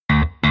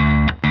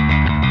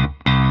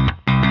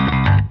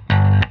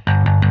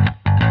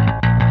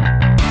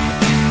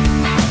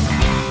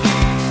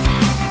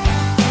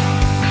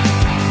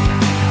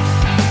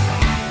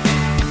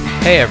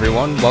Hey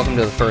everyone, welcome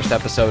to the first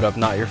episode of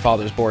Not Your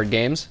Father's Board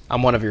Games.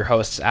 I'm one of your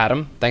hosts,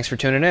 Adam. Thanks for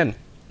tuning in.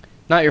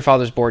 Not Your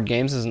Father's Board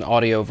Games is an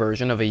audio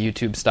version of a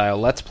YouTube-style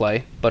Let's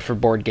Play, but for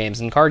board games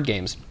and card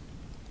games.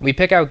 We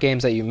pick out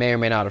games that you may or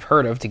may not have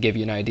heard of to give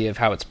you an idea of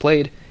how it's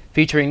played,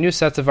 featuring new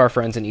sets of our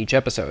friends in each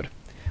episode.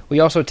 We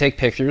also take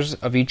pictures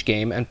of each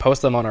game and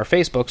post them on our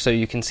Facebook so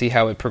you can see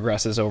how it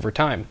progresses over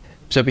time.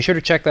 So be sure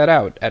to check that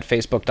out at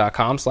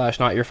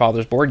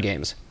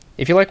facebook.com/notyourfathersboardgames.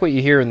 If you like what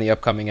you hear in the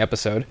upcoming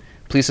episode,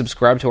 please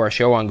subscribe to our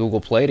show on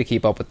Google Play to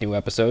keep up with new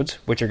episodes,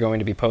 which are going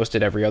to be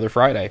posted every other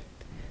Friday.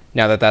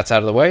 Now that that's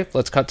out of the way,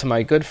 let's cut to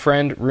my good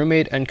friend,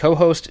 roommate, and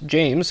co-host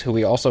James, who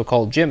we also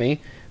call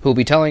Jimmy, who will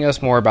be telling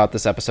us more about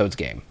this episode's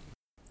game.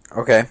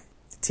 Okay.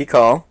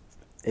 Tikal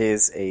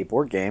is a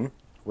board game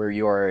where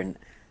you are an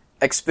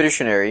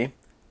expeditionary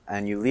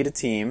and you lead a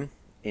team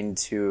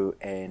into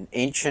an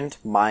ancient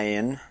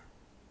Mayan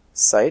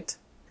site,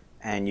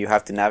 and you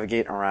have to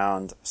navigate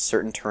around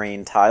certain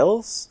terrain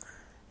tiles,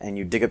 and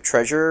you dig up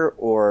treasure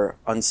or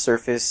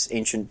unsurface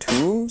ancient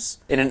tombs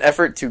in an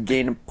effort to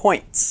gain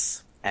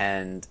points.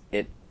 And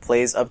it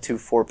plays up to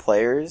 4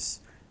 players,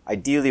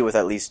 ideally with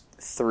at least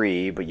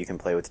 3, but you can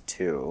play with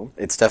 2.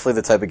 It's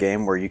definitely the type of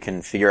game where you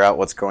can figure out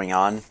what's going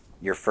on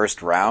your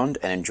first round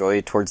and enjoy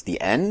it towards the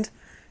end,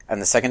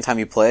 and the second time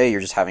you play,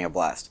 you're just having a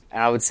blast.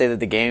 And I would say that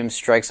the game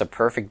strikes a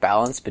perfect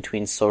balance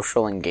between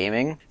social and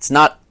gaming. It's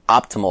not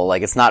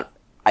optimal, it's not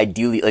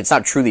ideally, it's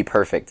not truly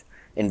perfect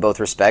in both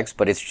respects,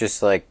 but it's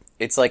just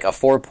it's like a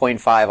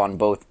 4.5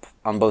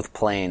 on both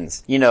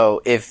planes. You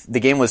know, if the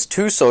game was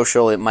too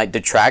social, it might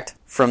detract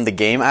from the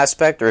game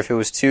aspect, or if it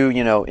was too,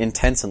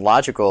 intense and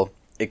logical,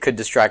 it could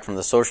distract from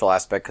the social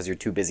aspect because you're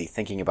too busy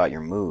thinking about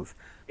your move.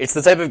 It's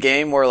the type of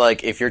game where,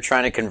 if you're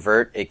trying to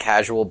convert a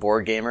casual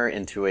board gamer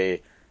into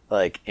a,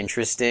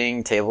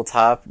 interesting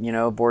tabletop,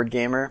 board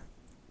gamer,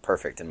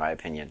 perfect in my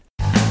opinion.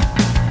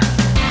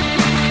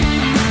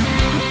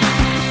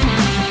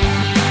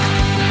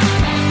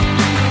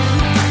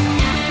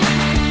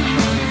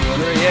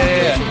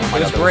 Yeah.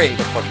 It was great.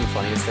 The fucking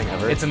funniest thing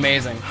ever. It's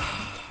amazing.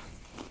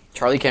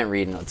 Charlie can't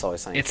read, and it's always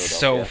sunny. It's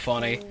so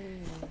funny.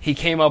 He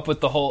came up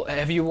with the whole...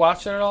 Have you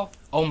watched it at all?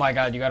 Oh my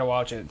god, you gotta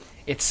watch it.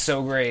 It's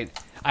so great.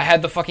 I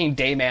had the fucking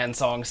Dayman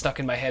song stuck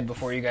in my head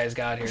before you guys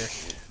got here.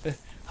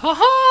 Ha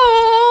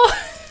ha!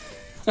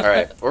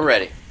 Alright, we're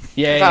ready.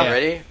 Yeah.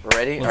 Ready? We're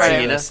ready? Let's Alright, do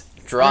Nina, this.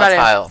 draw a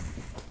tile.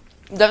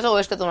 Do I have to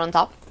always get the one on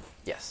top?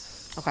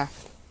 Yes. Okay.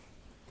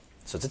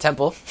 So it's a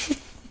temple.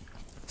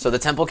 So the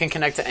temple can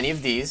connect to any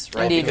of these,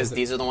 right? Indeed. Because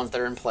these are the ones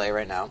that are in play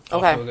right now. Off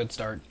Okay. to a good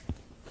start.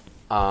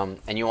 And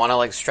you want to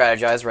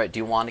strategize, right? Do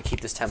you want to keep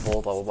this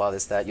temple? Blah blah blah.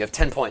 This that. You have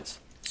 10 points.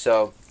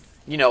 So,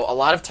 a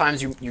lot of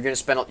times you're going to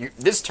spend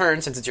this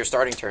turn, since it's your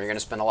starting turn. You're going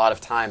to spend a lot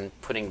of time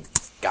putting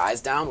guys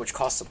down, which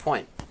costs a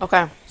point.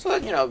 Okay. So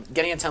that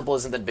getting a temple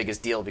isn't the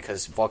biggest deal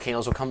because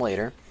volcanoes will come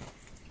later.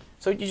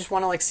 So you just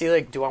want to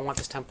see do I want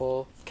this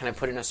temple? Can I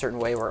put it in a certain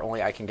way where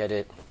only I can get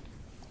it?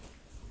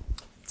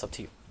 It's up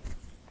to you.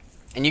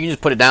 And you can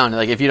just put it down.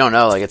 If you don't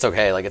know, it's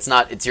okay.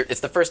 It's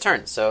the first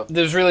turn. So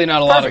There's really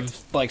not a lot of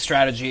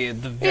strategy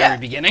at the very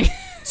beginning.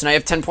 So now you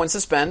have 10 points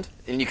to spend,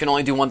 and you can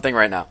only do one thing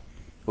right now,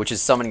 which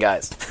is summon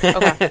guys.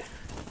 Okay.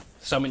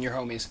 Summon your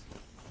homies.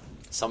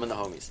 Summon the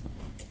homies.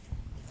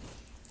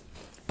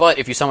 But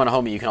if you summon a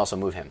homie, you can also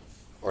move him,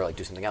 or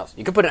do something else.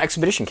 You could put an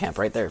expedition camp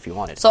right there if you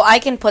wanted. So I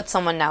can put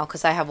someone now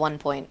because I have 1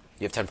 point.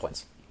 You have 10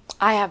 points.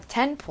 I have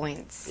 10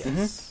 points.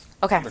 Yes.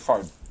 Okay.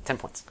 Record. 10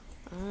 points.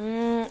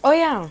 Oh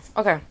yeah.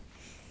 Okay.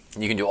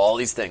 And you can do all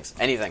these things.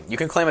 Anything. You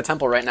can claim a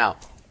temple right now,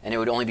 and it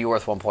would only be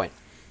worth 1 point.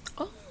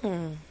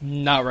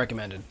 Not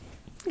recommended.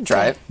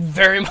 Try it.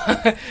 Very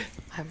much.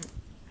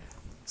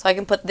 So I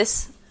can put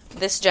this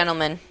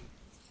gentleman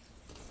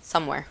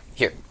somewhere.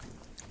 Here.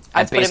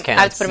 I have to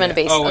put him in a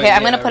base. Oh, wait, okay,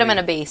 I'm yeah, gonna put him right.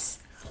 in a base.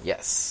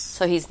 Yes.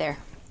 So he's there.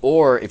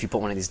 Or if you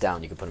put one of these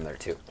down, you can put him there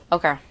too.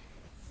 Okay.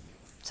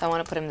 So I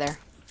want to put him there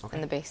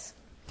in the base.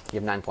 You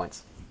have 9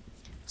 points.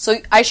 So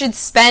I should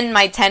spend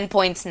my 10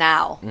 points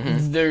now.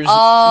 There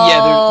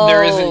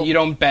Oh. isn't. You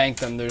don't bank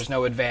them. There's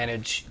no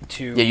advantage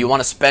to. Yeah, you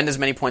want to spend as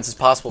many points as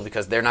possible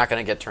because they're not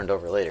going to get turned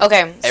over later.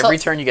 Okay, Every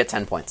so- turn you get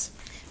 10 points.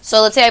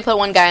 So let's say I put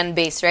one guy in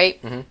base,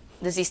 right? Mm-hmm.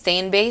 Does he stay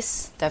in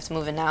base? Do I have to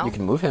move it now? You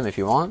can move him if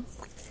you want.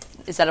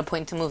 Is that a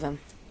point to move him?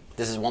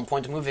 This is 1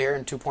 point to move here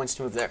and 2 points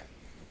to move there.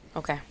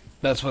 Okay.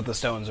 That's what the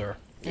stones are.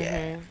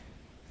 Yeah.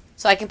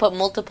 So I can put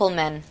multiple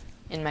men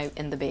in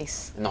the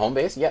base. In the home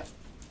base? Yeah.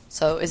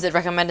 So is it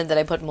recommended that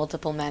I put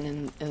multiple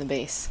men in the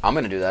base? I'm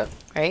going to do that.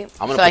 Right?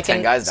 I'm gonna so put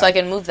 10 guys So down. I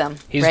can move them.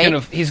 He's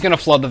right? gonna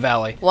flood the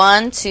valley.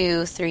 1,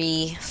 2,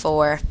 3,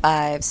 4,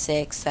 5,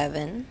 6,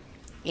 7,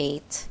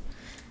 8,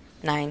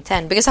 9,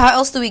 10. Because how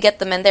else do we get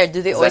the men there?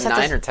 Do they Is always that have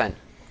 9 to... or 10?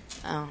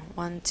 Oh,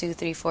 1, 2,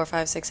 3, 4,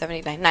 5, 6, 7,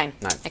 8, 9. 9.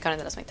 9. I counted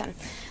that as my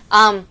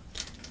 10.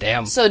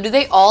 Damn. So do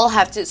they all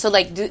have to... So,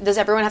 does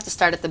everyone have to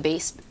start at the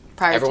base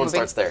prior Everyone to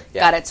moving? starts there,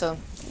 yeah. Got it. So,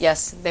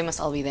 yes, they must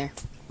all be there.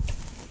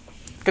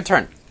 Good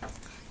turn.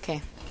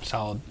 Okay.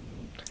 Solid.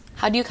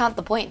 How do you count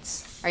the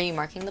points? Are you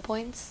marking the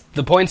points?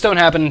 The points don't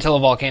happen until a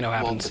volcano Well,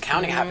 happens. the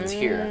counting happens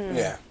here.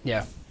 Yeah.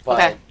 Yeah. But,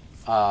 Okay.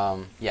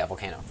 Yeah,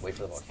 volcano. Wait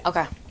for the volcano.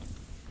 Okay,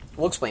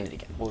 We'll explain it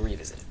again. We'll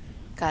revisit it.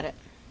 got it.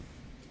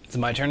 Is it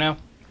my turn now?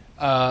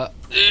 All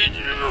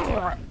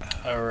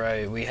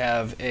right, we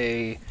have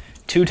a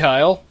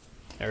 2-tile,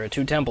 or a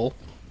 2-temple.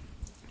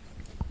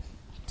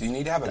 Do you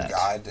need to have a That.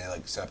 guide to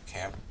like set up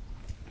camp?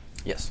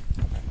 Yes.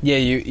 Yeah,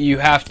 you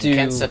have to... You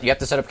have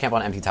to set up camp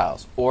on empty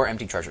tiles or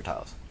empty treasure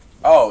tiles.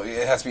 Oh,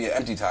 it has to be an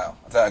empty tile.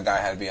 I thought a guy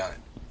had to be on it.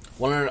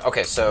 Well, no.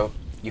 Okay, so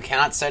you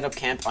cannot set up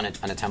camp on a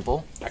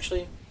temple.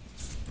 Actually,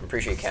 I'm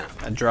pretty sure you cannot.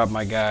 I dropped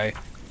my guy.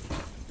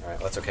 All right,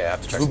 that's okay. I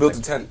have to check. Who built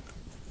the something. tent?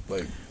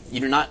 Like,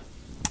 You do not.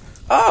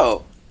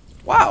 Oh,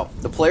 wow.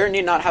 The player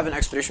need not have an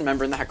expedition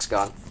member in the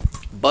hexagon,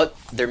 but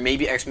there may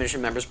be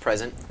expedition members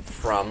present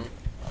from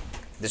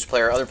this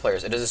player or other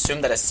players. It is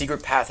assumed that a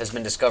secret path has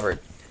been discovered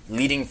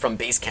leading from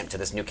base camp to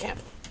this new camp.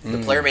 The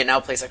player may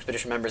now place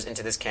expedition members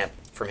into this camp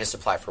from his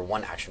supply for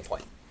 1 action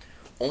point.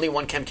 Only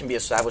 1 camp can be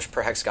established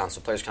per hexagon, so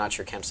players cannot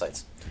share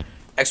campsites.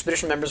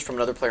 Expedition members from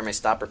another player may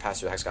stop or pass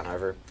through a hexagon,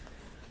 however.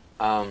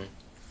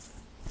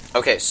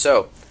 Okay,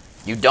 so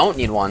you don't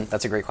need one.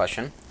 That's a great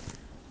question.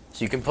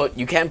 So you can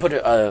put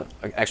a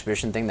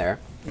expedition thing there,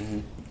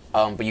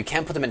 but you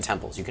can't put them in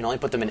temples. You can only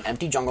put them in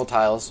empty jungle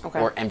tiles Okay.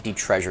 or empty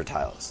treasure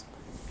tiles.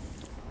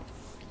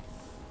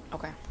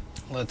 Okay.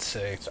 Let's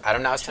see. So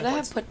Adam now has 10 Should I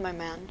points. have put my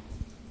man?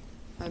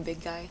 My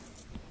big guy?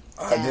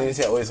 didn't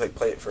you always like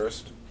play it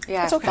first?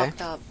 Yeah, That's I okay.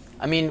 fucked up.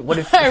 I mean, what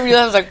if I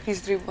realized like he's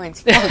 3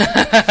 points.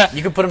 I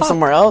you could put him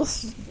somewhere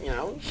else? You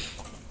know.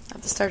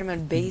 have to start him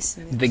at base.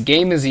 And The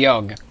game is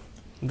young.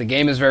 The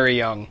game is very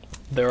young.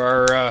 There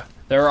are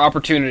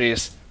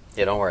opportunities.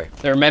 Yeah, don't worry.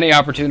 There are many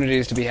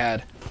opportunities to be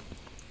had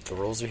The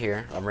rules are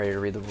here. I'm ready to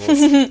read the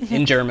rules.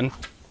 in German.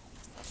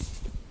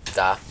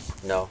 Da.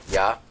 No.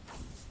 Ja.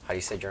 How do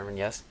you say German?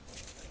 Yes.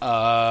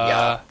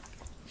 I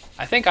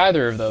think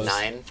either of those.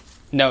 9.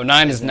 No,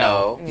 9 is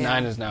no. no. Yeah.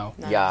 9 is no.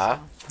 No, Ja.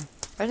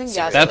 I think Secret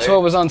yeah. That's Hitler.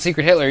 what was on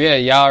Secret Hitler. Yeah,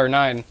 ja or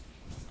 9.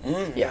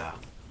 Yeah.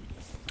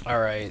 All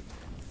right.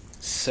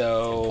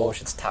 So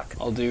Polish, it's tak.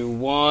 I'll do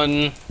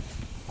 1,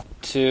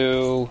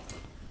 2,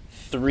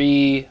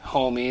 3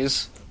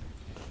 homies,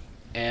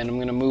 and I'm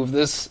gonna move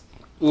this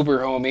Uber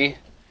homie.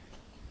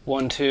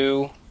 1,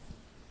 2,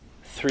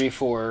 3,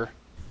 4,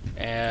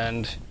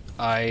 and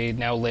I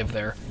now live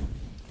there.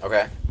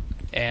 Okay.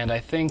 And I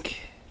think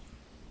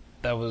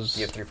that was.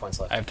 You have 3 points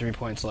left. I have 3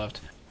 points left.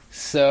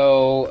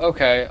 So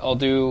okay, I'll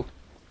do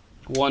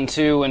 1,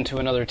 2 into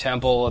another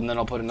temple, and then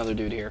I'll put another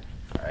dude here.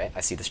 All right.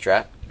 I see the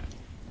strat.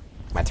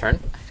 My turn.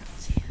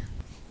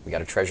 We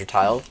got a treasure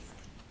tile.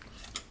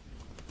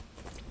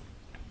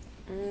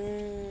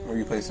 Where are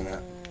you placing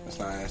that? It's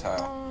not in a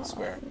tile.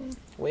 Square.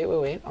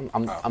 Wait.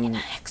 I'm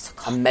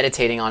Hexagon. I'm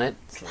meditating on it.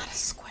 It's not a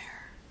square.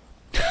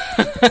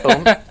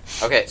 Boom.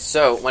 Okay,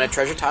 so when a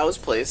treasure tile is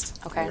placed,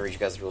 I'm Okay. going to read you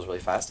guys the rules really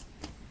fast.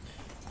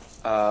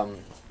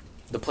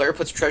 The player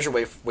puts treasure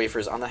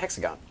wafers on the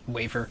hexagon.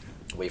 Wafer.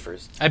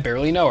 Wafers. I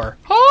barely know her.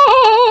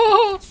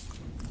 Oh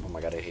my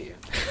god, I hate you.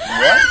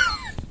 What?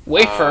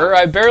 Wafer.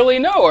 I barely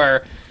know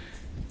her.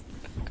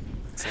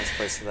 It's a nice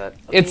place for that.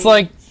 It's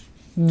like,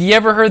 you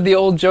ever heard the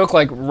old joke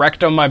like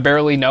rectum? I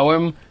barely know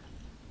him.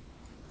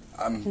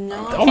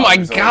 No. Oh my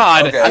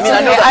god! Okay, I mean, I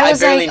know that I was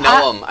barely like,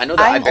 know him. I know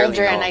that I I'm barely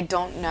older know and him. I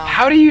don't know.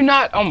 How do you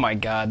not? Oh my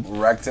god!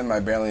 Rectum, I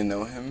barely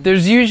know him.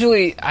 There's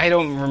usually, I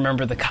don't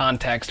remember the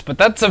context, but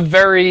that's a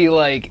very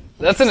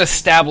that's an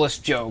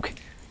established joke.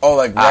 Oh,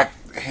 like wreck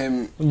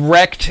him.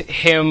 Wrecked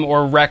him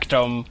or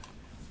rectum.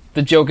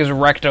 The joke is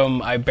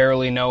rectum. I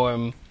barely know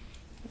him.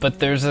 But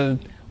there's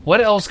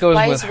what else goes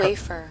Why with is her?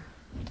 wafer?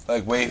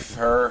 Like wave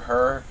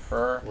her.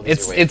 Well,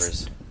 these are It's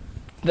wafers.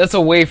 That's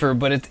a wafer,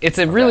 but it's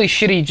a really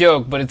shitty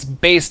joke, but it's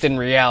based in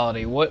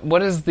reality.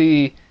 What is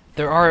the?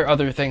 There are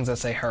other things that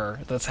say her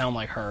that sound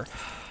like her.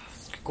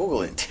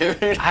 Google it,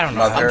 dude. I don't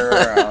know. Mother.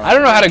 I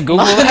don't know how to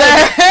Google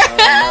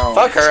that.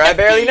 Fuck her, I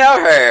barely know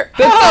her.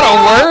 That's not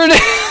a word.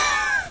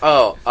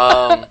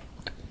 Oh,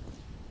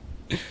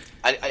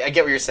 I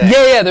get what you're saying.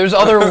 Yeah, there's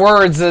other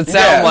words that sound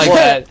Yeah, like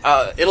Well,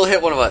 that. it'll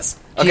hit one of us.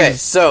 Okay,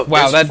 Jesus. so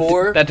Wow, there's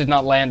that that did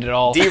not land at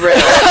all. derail.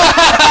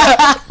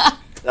 That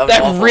was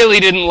That awful. really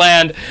didn't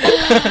land.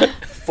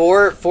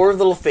 Four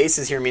little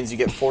faces here means you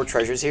get 4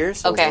 treasures here.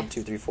 So Okay. 1,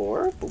 2, 3,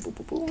 4. Boom, boom,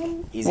 boom,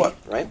 boom. Easy, What?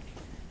 right?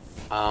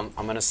 I'm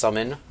gonna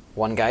summon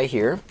one guy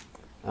here.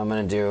 I'm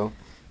gonna do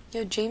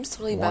Yo, James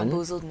totally 1,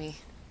 bamboozled me.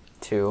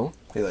 2.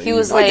 He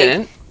was No, I like,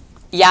 didn't.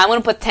 yeah, I'm going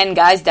to put 10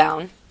 guys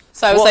down.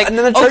 So I was Well, like, and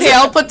then the okay, treasure-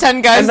 I'll put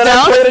 10 guys And then I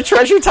down. played a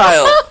treasure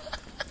tile.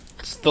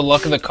 It's the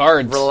luck of the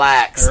cards.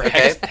 Relax. Or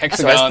Okay. hexagons,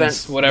 so I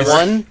spent whatever.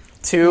 1,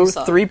 2, You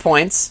saw. 3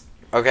 points.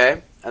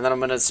 Okay. And then I'm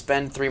gonna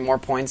spend 3 more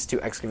points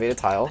to excavate a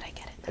tile, I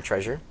get it. a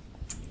treasure.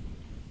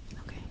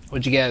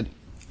 What'd you get?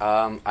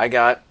 I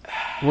got.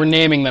 We're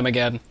naming them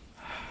again.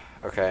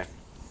 Okay.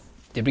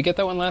 Did we get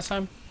that one last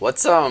time?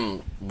 What's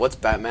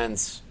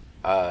Batman's?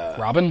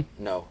 Robin?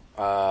 No.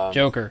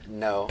 Joker?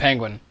 No.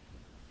 Penguin?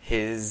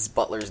 His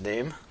butler's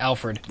name.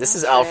 Alfred? This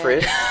is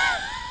Alfred.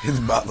 his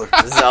butler.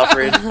 This is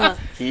Alfred.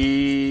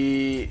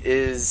 He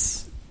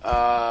is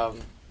a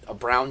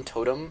brown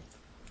totem,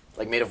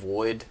 like made of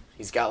wood.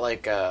 He's got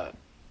like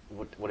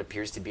what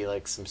appears to be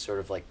like some sort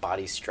of like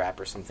body strap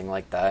or something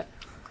like that.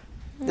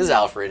 This is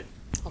Alfred.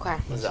 Okay.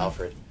 This is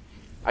Alfred.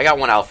 I got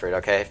one Alfred,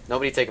 okay?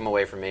 Nobody take him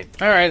away from me.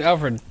 All right,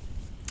 Alfred.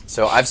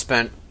 So I've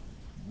spent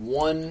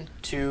 1,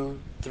 2,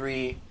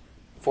 3,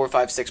 4,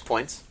 5, 6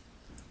 points.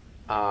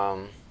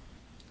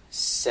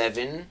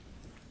 7,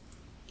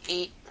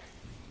 8,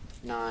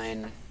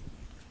 9,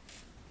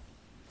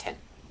 10.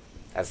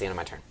 That's the end of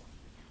my turn.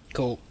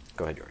 Cool.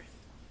 Go ahead, Yuri.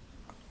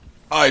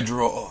 I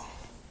draw.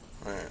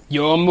 Alright.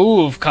 Your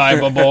move,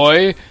 Kaiba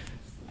boy.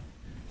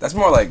 That's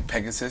more like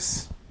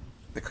Pegasus,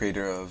 the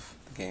creator of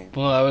the game.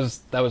 Well,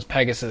 that was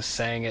Pegasus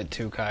saying it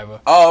to Kaiba.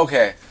 Oh,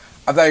 okay.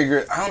 I thought you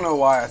were... I don't know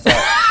why I thought...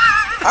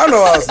 I don't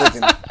know what I was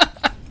thinking.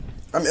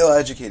 I'm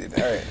ill-educated.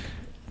 Alright.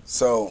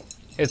 So...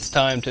 It's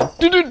time to...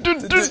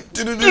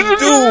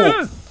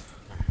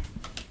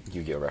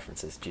 Yu-Gi-Oh!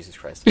 References. Jesus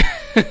Christ.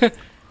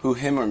 Who,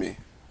 him or me?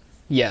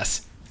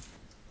 Yes.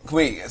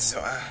 Wait,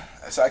 so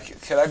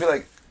could I be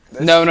like...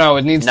 This? No,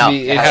 it needs No, to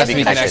be... It has to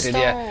be connected,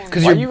 yeah. Stone.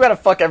 Because Why you gotta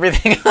fuck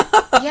everything up?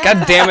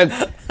 God damn it.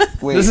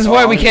 Wait, This is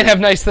why we can't have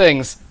nice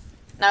things.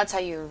 Now it's how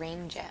you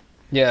arrange it.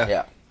 Yeah.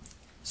 Yeah.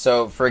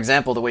 So, for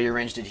example, the way you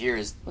arranged it here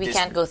is... We this-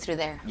 can't go through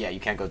there. Yeah, you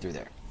can't go through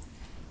there.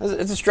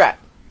 It's a strat.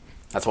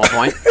 That's 1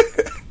 point.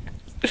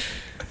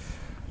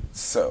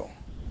 So,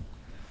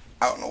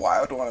 I don't know why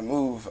I would want to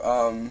move.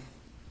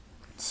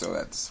 So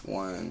that's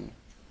 1,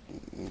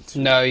 2.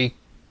 No,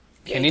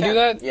 can you do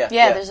that? Yeah.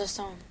 Yeah, there's a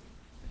stone.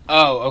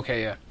 Oh,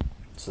 okay, yeah.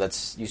 So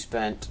that's... You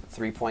spent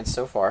 3 points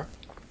so far.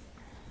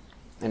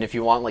 And if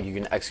you want, like, you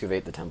can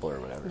excavate the temple or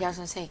whatever. Yeah, I was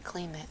gonna say,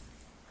 claim it.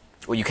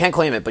 Well, you can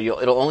claim it, but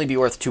it'll only be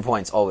worth 2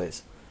 points,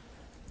 always.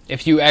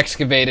 If you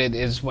excavate it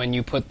is when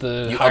you put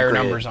the You higher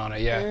upgrade numbers it. on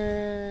it, yeah.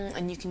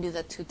 And you can do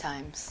that 2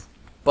 times.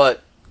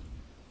 But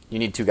you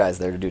need 2 guys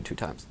there to do it 2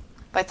 times.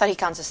 But I thought he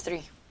counts as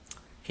 3.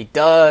 He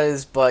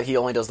does, but he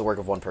only does the work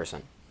of 1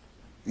 person.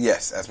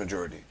 Yes, as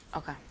majority.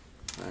 Okay.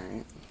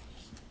 Alright.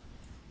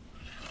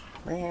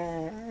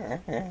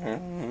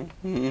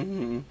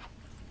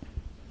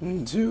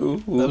 Two.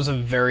 That was a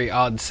very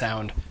odd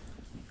sound.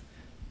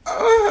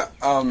 So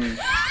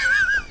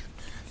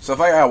if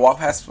I walk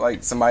past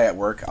like somebody at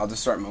work, I'll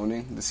just start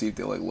moaning to see if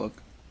they like look.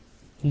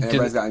 And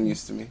everybody's gotten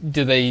used to me.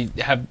 Do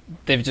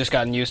they've just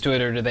gotten used to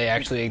it, or do they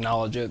actually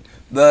acknowledge it?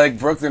 They like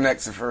broke their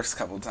necks the first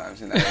couple of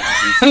times, and now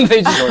They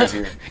it's always just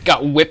here.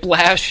 got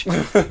whiplash.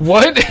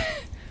 What?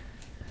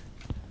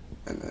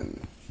 And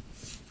then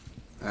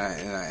I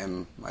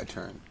am my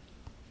turn.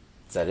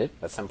 Is that it?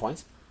 That's 10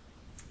 points?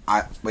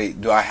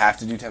 Wait, do I have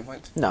to do 10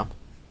 points? No.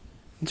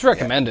 It's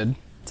recommended.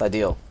 It's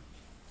ideal.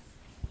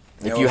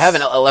 You If know, you have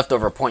a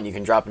leftover point, you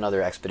can drop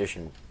another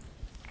expedition.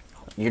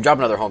 You can drop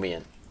another homie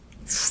in.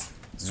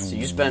 So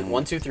you spent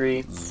 1, 2, 3,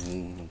 I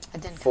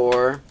didn't.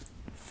 4,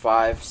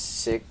 5,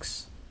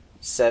 6,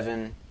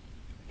 7,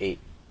 8.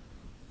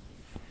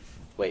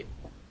 Wait.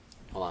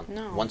 Hold on.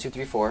 No. 1, 2,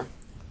 3, 4,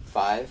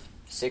 5,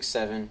 6,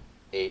 7,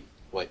 8.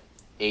 Wait.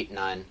 8,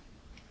 9.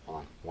 Hold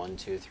on. 1,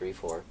 2, 3,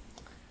 4.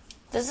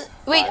 Does it,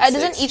 wait, 5,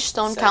 doesn't 6, each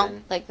stone 7.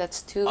 count? Like,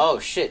 that's 2? Oh,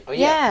 shit. Oh,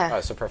 yeah. Yeah.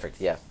 Oh, so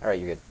perfect. Yeah. All right,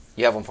 you're good.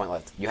 You have 1 point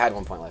left. You had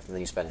 1 point left, and then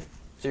you spent it.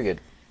 So you're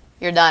good.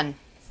 You're done.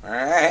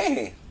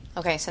 Alright.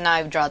 Okay, so now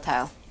I draw a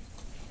tile.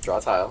 Draw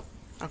a tile.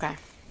 Okay.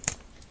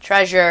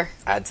 Treasure.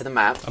 Add to the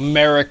map.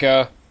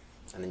 America.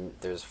 And then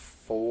there's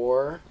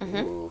 4. Mm-hmm.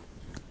 Ooh.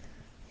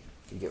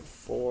 You get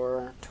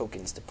 4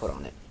 tokens to put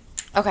on it.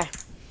 Okay.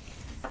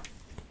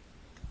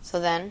 So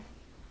then...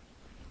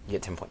 You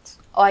get 10 points.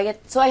 Oh, I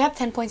have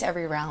 10 points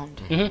every round.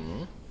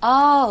 Mm-hmm.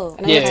 Oh.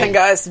 And then you Yeah. have 10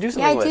 guys to do Yeah,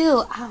 something I with.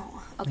 do.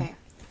 Ow. Okay.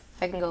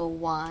 I can go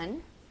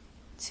 1,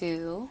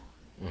 2,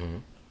 Mm-hmm.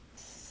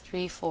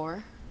 3,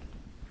 4.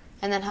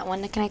 And then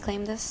when can I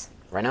claim this?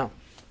 Right now.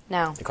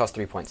 Now. It costs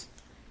 3 points.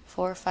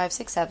 4, 5,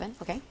 6, 7.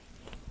 Okay.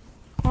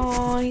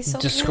 Oh, he's so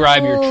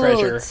Describe your cute.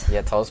 treasure.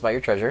 Yeah, tell us about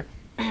your treasure.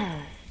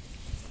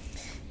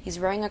 He's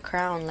wearing a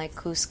crown like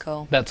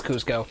Cusco. That's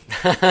Cusco.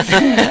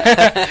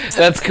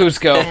 That's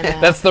Cusco. I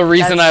know. That's the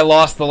reason I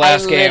lost the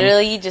last I game.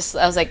 literally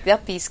I was like,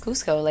 yep, he's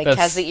Cusco. Like,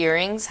 That's- has the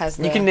earrings, has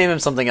the... You can name him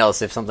something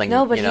else if something,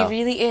 No, but you know. he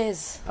really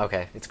is.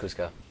 Okay, it's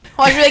Cusco.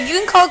 Oh, I'd be like, you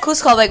can call it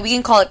Cusco, like, we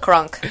can call it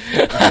Crunk.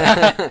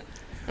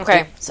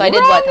 Okay, so I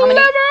did what? How many?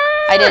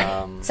 I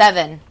did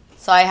 7.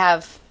 So I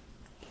have...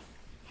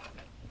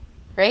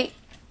 Right?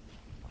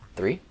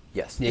 3?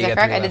 Yes. Yeah, Is you that got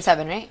correct? 3 I did left.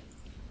 7, right?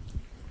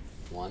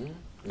 1.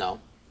 No.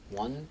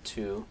 1,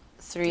 2,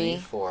 3, 3,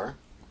 4.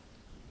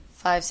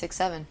 5, 6,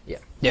 7. Yeah.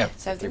 Yeah,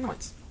 So I have 3 3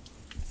 points.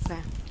 Okay.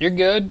 you're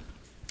good.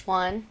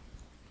 1,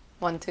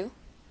 1, 2.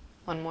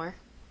 1 more.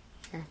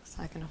 Here,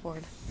 so I can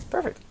afford.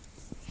 Perfect.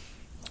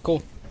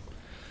 Cool.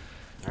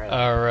 All right.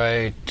 All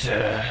right.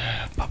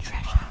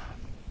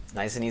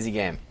 Nice and easy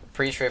game.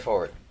 Pretty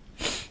straightforward.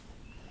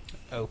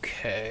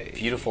 Okay.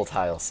 Beautiful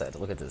tile set.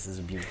 Look at this. This is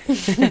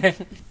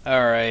beautiful.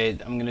 All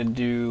right. I'm gonna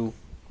do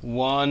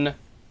 1,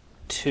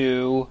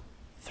 2,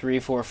 3,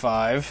 4,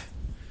 5.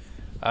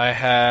 I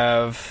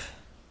have.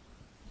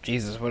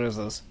 Jesus, what is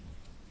this?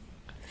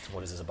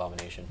 What is this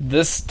abomination?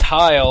 This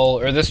tile,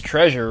 or this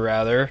treasure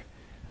rather,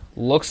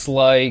 looks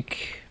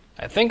like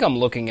I think I'm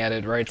looking at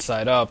it right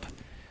side up,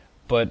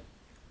 but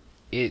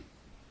it...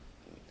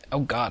 Oh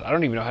god, I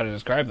don't even know how to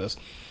describe this.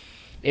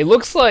 It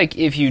looks like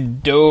if you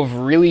dove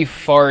really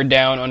far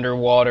down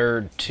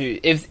underwater to...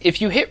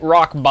 If you hit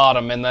rock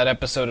bottom in that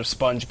episode of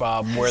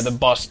SpongeBob where the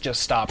bus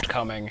just stopped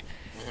coming,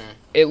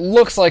 it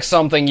looks like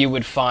something you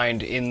would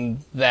find in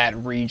that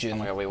region. Oh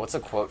my god, wait, what's a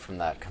quote from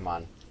that? Come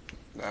on.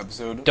 The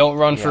episode? Don't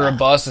run for a Yeah.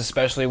 bus,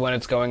 especially when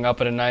it's going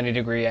up at a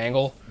 90-degree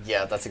angle.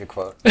 Yeah, that's a good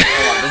quote. Hold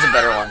on, there's a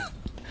better one.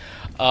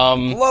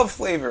 Love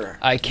flavor.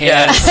 I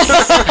can't...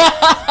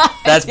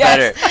 That's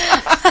better.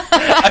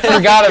 I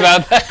forgot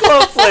about that.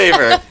 Love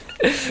flavor.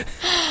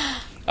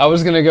 I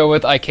was gonna go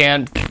with I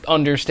can't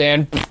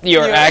understand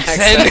your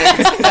accent.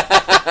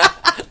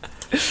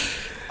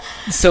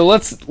 So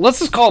let's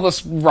just call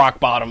this rock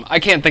bottom. I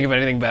can't think of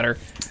anything better.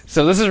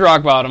 So this is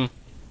rock bottom.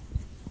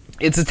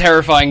 It's a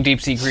terrifying deep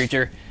sea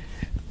creature,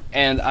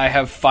 and I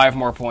have 5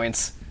 more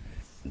points.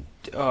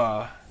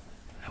 What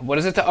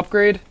is it to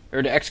upgrade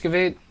or to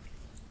excavate?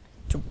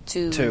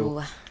 2. 2.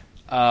 So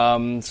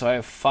I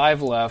have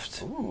 5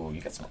 left. Ooh, you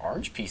got some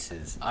orange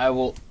pieces. I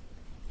will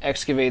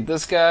excavate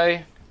this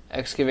guy,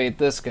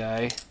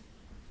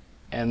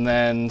 and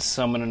then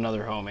summon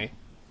another homie.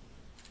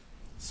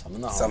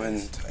 Summon the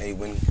Summoned a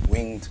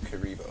winged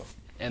Karibo.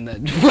 And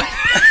then...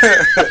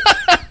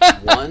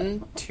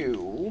 1,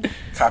 2,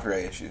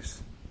 Copyright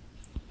issues.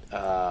 3,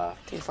 4,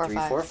 3,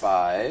 5. 4,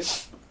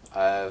 5.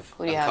 I've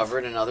Who do you have?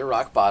 uncovered another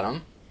rock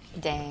bottom.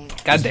 Dang.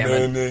 God damn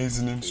it. Mayonnaise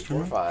an 4,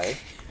 instrument? 5.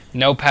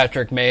 No,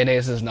 Patrick,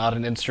 mayonnaise is not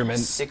an instrument.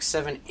 6,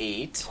 7,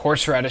 8.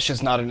 Horseradish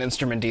is not an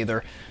instrument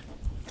either.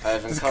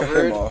 I've Just cut him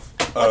uncovered. off.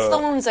 What's the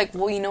one who's like,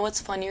 well, you know what's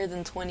funnier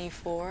than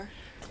 24?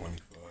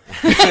 25.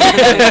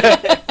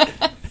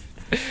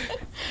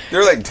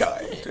 They're like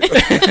dying. Dude.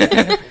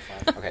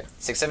 Okay,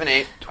 6, 7,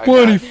 8. I got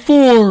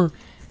 24!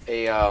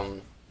 a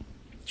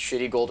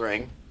shitty gold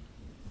ring.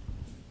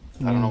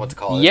 I don't know what to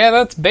call it. Yeah,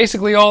 that's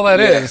basically all that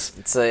Yeah. is.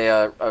 It's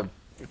a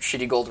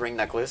shitty gold ring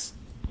necklace.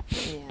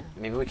 Yeah.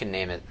 Maybe we can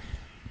name it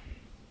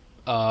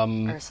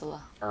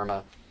Ursula.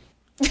 Irma.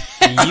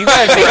 You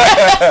guys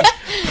are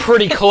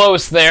pretty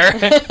close there.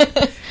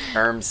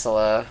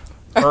 Urmsula.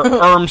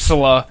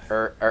 Ursula.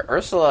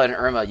 Ursula and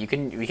Irma. We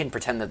can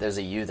pretend that there's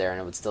a U there,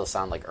 and it would still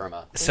sound like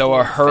Irma. So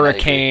a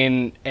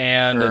hurricane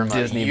and Irma. a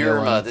Disney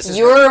Irma. villain. This is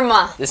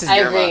Yurma. This is I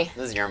Irma. agree.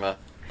 This is Irma.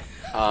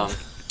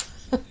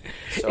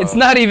 It's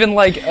not even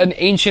like an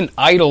ancient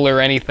idol or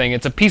anything.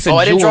 It's a piece of Oh,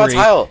 I jewelry. didn't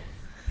draw a tile.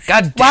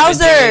 God damn it,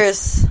 Jimmy.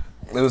 Wowzers!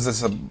 It was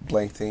just a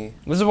blank thingy.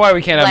 This is why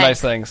we can't have Blank.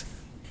 nice things.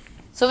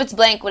 So if it's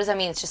blank, what does that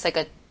mean? It's just like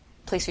a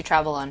place we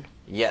travel on.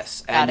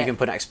 Yes, Got and you it. can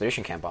put an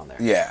expedition camp on there.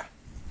 Yeah.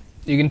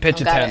 You can pitch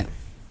Oh, a got tent. it.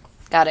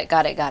 Got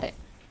it.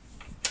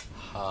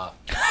 I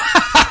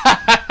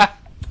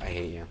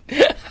hate you.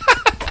 Did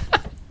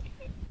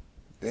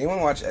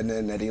anyone watch Edna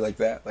and Eddie like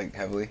that? Like,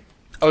 heavily?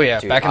 Oh yeah,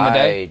 Dude, back in the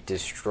day. I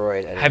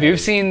destroyed Ed and Have you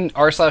Eddie. seen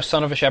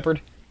r/Son of a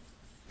Shepherd?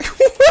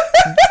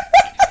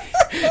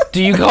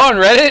 Do you go on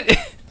Reddit?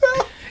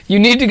 You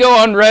need to go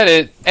on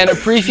Reddit and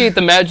appreciate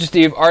the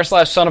majesty of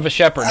r/Son of a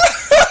Shepherd.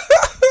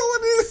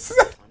 What is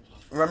that?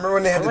 Remember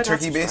when they had How the do I not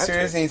turkey subscribe to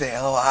basters and he's like,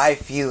 "Oh, I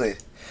feel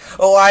it.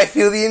 Oh, I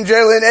feel the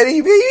adrenaline,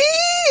 Eddie, baby."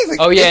 He's like,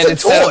 Oh, yeah, and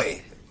it's a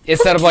toy.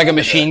 Instead of like a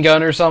machine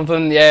gun or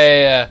something.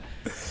 Yeah.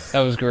 That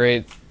was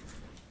great.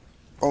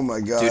 Oh my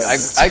god, Dude, I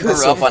That's grew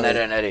so up on funny. Ed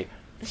and Eddie.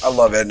 I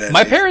love Ed and Eddie.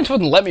 My parents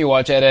wouldn't let me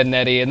watch Ed, and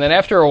Eddie, and then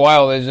after a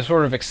while they just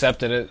sort of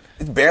accepted it.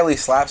 It's barely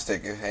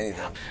slapstick, if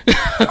anything.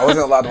 I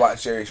wasn't allowed to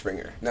watch Jerry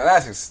Springer. Now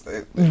that's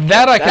That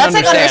I can That's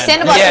understand. like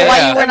understandable as to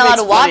why you weren't allowed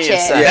to watch it.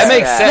 That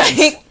makes sense.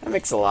 Like, That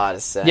makes a lot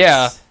of sense.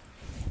 Yeah.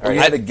 Or you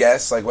had to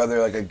guess like whether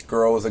like a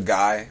girl was a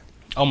guy,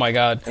 Oh my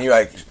god. and you're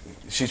like,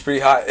 "She's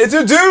pretty hot." It's a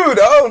dude.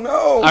 Oh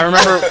no! I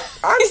remember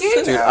I'm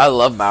Dude, now. I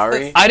love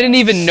Maori. I didn't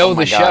even know Oh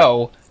my the God.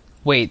 show.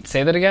 Wait,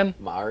 say that again?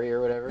 Maori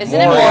or whatever.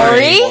 Isn't it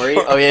Maury? Maury?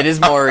 Oh yeah, it is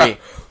Maury.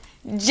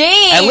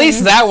 James! At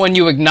least that one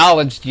you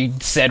acknowledged you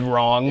said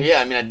wrong.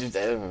 Yeah, I mean, it is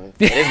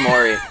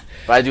Maury.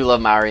 But I do love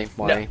Maori.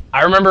 Maury.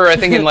 I remember, I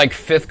think in like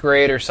 5th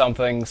grade or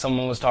something,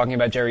 someone was talking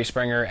about Jerry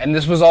Springer, and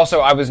this was also,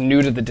 I was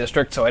new to the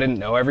district, so I didn't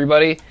know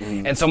everybody,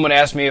 and someone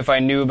asked me if I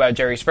knew about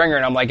Jerry Springer,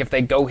 and I'm like, if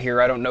they go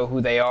here, I don't know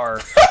who they are.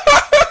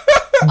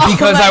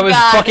 Because my I was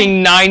God.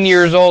 fucking 9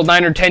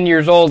 or 10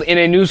 years old, in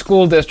a new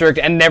school district,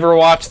 and never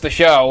watched the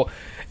show.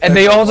 And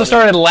they all just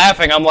started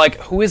laughing. I'm like,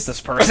 who is this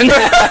person?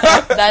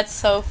 That's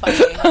so funny.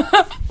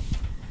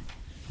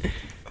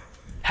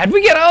 How'd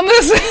we get on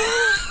this?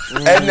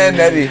 Ed and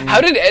Eddie.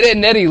 How did Ed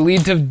and Eddie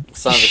lead to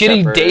Son of a shitty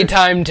Shepherd.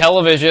 daytime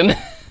television?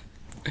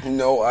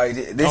 No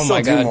idea. They Oh still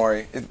my do God.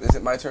 Maury. Is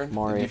it my turn?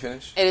 Maury. Did you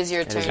finish? It is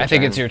your turn. is I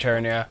think it's your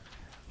turn, yeah.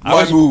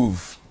 My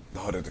move. The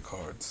heart of the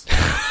cards.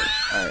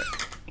 All right.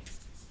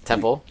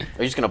 Temple. Are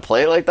you just gonna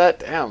play it like that?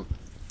 Damn.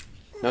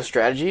 No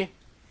strategy.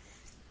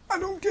 I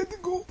don't get the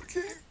goal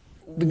again.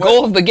 The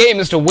goal of the game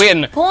is to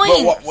win.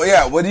 Point!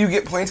 What do you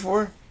get points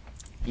for?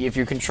 If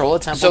you control a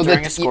temple So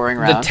during a scoring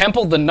the round,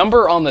 temple, the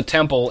number on the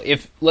temple,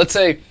 if let's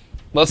say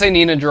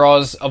Nina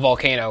draws a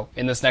volcano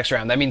in this next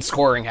round, that means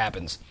scoring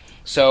happens.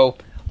 So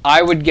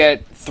I would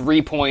get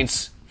 3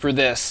 points for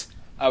this.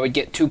 I would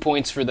get 2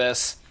 points for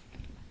this,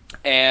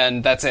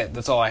 and that's it.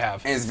 That's all I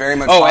have. And it's very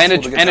much Oh, possible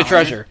and to get a to 100.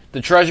 treasure.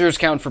 The treasures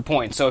count for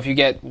points. So if you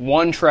get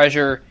 1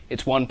 treasure,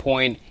 it's 1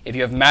 point. If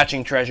you have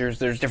matching treasures,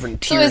 there's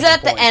different So tiers. is that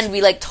of the points. end?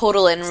 We like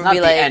total it and It's we'll not be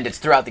the like, end. It's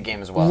throughout the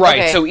game as well. Right.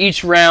 Okay. So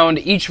each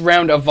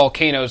round of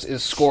volcanoes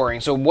is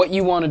scoring. So what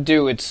you want to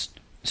do, it's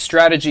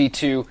strategy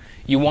to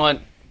you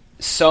want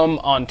some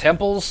on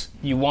temples.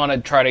 You want to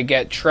try to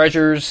get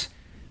treasures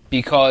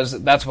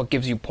because that's what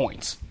gives you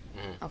points.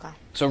 okay,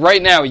 So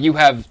right now you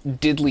have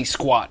diddly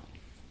squat.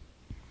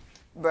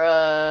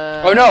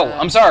 bruh. Oh no,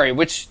 I'm sorry.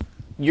 Which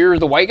you're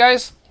the white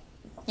guys?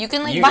 You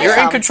can like You, buy you're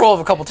some. in control of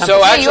a couple temples.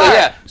 So you actually, are.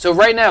 yeah. So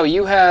right now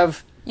you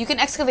have You can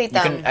excavate you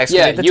them. can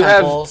excavate the you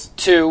temples. have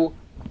 2,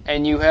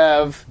 and you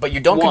have But you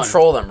don't 1.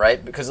 control them,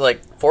 right? Because,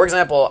 like, for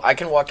example, I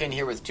can walk in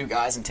here with 2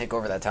 guys and take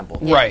over that temple.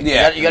 Right. You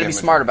Yeah. gotta be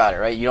smart about it,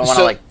 right? You don't want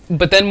to, So, like...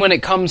 but then when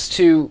it comes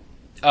to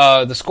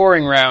the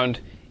scoring round,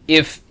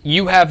 if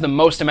you have the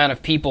most amount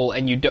of people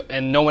and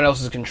and no one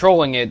else is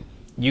controlling it,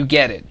 you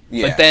get it.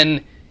 Yeah. But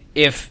then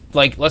if,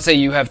 like, let's say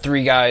you have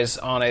 3 guys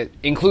on it,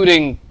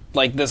 including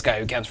like this guy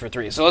who counts for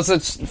 3. So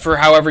let's for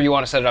however you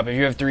want to set it up. If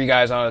you have 3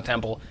 guys on a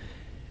temple,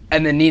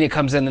 and then Nina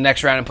comes in the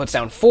next round and puts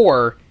down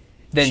 4.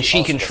 Then she also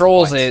gets the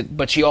controls points. it,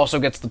 but she also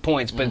gets the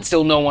points. But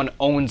still, no one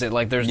owns it.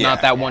 Like, there's not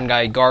Yeah. that one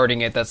guy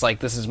guarding it that's like,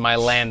 this is my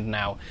land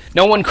now.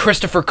 No one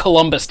Christopher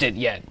Columbus'd it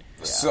yet.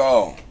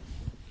 So,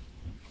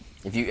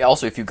 If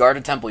you guard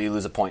a temple, you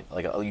lose a point.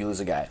 Like, you lose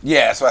a guy.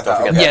 yeah, that's what I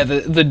thought. forget Okay.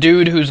 Yeah, the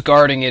dude who's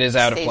guarding it is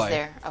out of Stays play.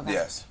 there. Okay.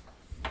 Yes.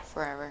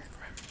 Forever.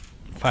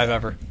 5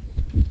 ever.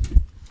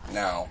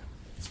 Now,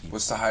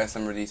 what's the highest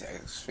number of these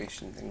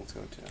excavation things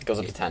go to? It goes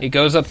up to 10. It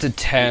goes up to There's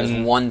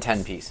 10. one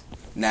 10 piece.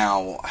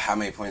 Now, how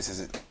many points does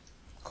it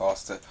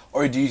cost to...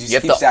 Or do you just You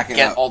have keep to stacking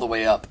get up? all the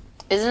way up.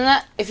 Isn't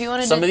that if you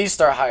want to? Some of these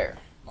start higher.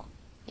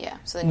 Yeah.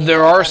 So then you There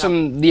go are right up.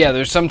 some,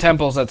 there's some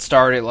temples that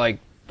start at like,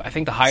 I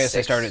think the highest they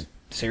 6. started.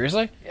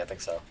 Seriously? Yeah, I think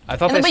so. I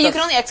thought And then, they but you sta-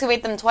 can only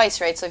excavate them twice,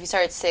 right? So if you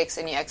start at 6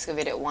 and you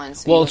excavate it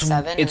once, Well, you it's- go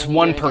 7. it's and then you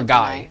one do it per again to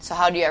guy. 9. So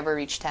how do you ever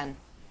reach 10?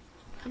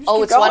 keep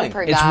Oh, it's going. 1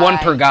 per guy. It's 1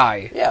 per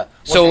guy. Yeah.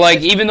 So One like,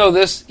 per- even though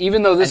this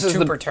and is 2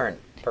 the per turn.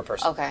 Per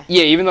person. Okay.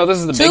 yeah, even though this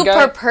is the 2 big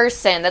guy. per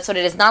person. That's what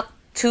it is. Not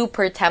 2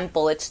 per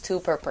temple. It's 2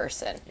 per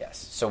person. Yes.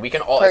 So we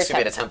can all Per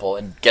excavate a temple. temple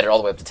and get it all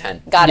the way up to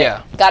 10. Got it.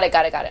 Yeah. Got it.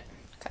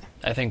 Okay.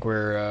 I think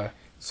we're.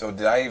 So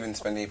did I even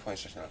spend 8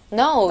 points just now?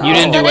 No, You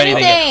didn't do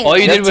anything. All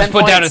you You did have was 10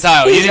 put down a points.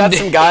 tile. You You got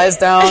didn't some guys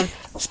down,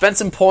 spend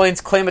some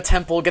points, claim a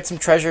temple, get some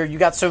treasure. You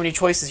got so many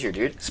choices here,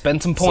 dude.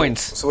 spend some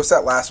points. So what's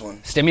that last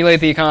one?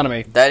 Stimulate the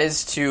economy. That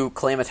is to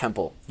claim a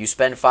temple. You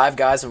spend 5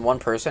 guys and 1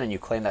 person, and you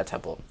claim that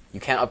temple. You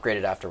can't upgrade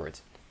it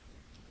afterwards.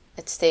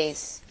 It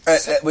stays.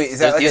 Wait, is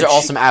that like These a are all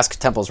cheap- some ask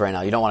temples right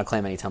now. You don't want to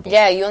claim any temples.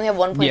 Yeah, you only have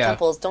 1 point Yeah.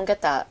 temples. Don't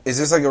get that. Is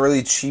this like a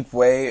really cheap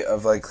way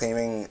of like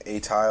claiming a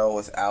tile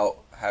without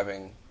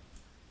having...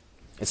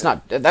 It's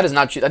not. That is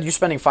not. You're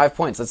spending 5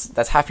 points.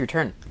 That's half your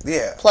turn.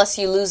 Yeah. Plus,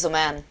 you lose a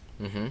man.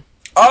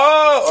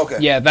 Oh, okay.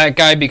 Yeah, that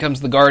guy becomes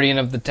the guardian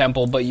of the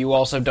temple, but you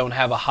also don't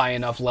have a high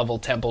enough level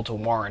temple to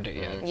warrant it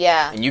yet.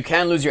 Yeah. And you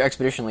can lose your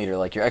expedition leader.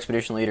 Like your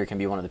expedition leader can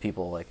be one of the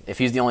people. Like if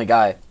he's the only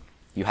guy,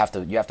 you have to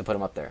put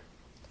him up there,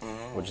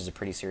 which is a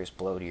pretty serious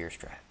blow to your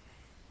strat.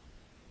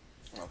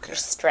 Okay.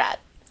 Strat.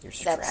 Your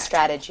strat. That's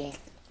strategy.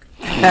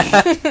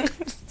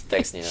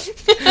 Thanks,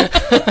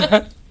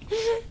 Nina.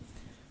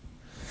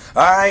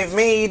 I've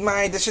made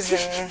my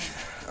decision.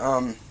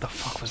 The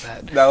fuck was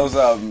that? That was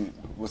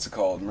what's it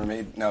called?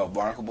 Mermaid? No,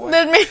 Barnacle Boy.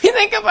 That made me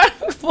think about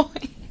a boy.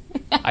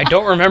 I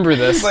don't remember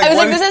this. Like, I was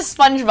what like, this is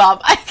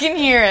SpongeBob. I can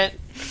hear it.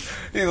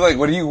 He's like,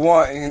 what do you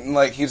want? And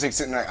like he was like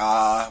sitting there,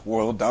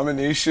 world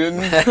domination,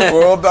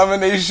 world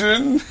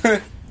domination.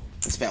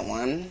 Spent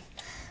 1.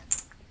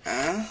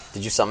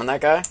 Did you summon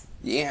that guy?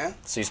 Yeah.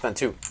 So you spent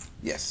 2.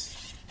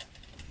 Yes.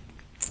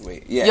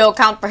 Wait. Yeah. Yo,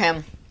 count for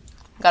him.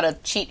 Got to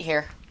cheat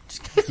here.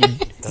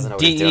 Doesn't know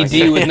what he's doing.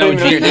 DED with no Doesn't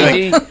know what you're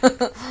doing.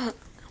 GED.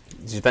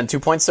 You spent 2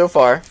 points so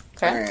far.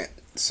 Okay. All right.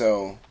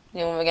 So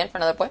You move again for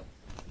another point?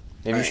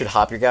 Maybe you should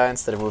hop your guy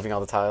instead of moving all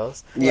the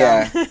tiles.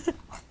 yeah.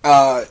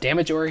 Damn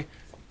it, Jory.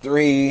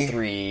 3,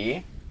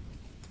 3.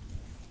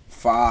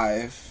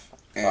 5,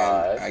 and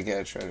 5. I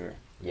get a treasure.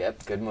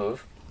 Yep, good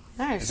move.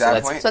 Nice. Is that a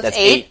that's point? So that's that's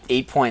 8?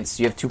 8 points.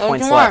 You have 2 Oh,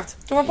 points 2 more.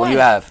 left. 2 more What do you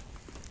points. have?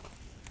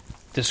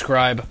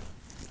 Describe.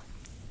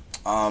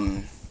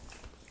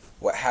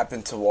 What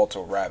happened to Walter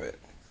Rabbit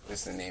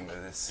is the name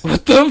of this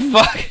What the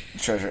fuck?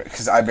 treasure.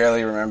 Because I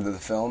barely remember the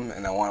film,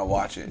 and I want to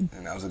watch it,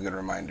 and that was a good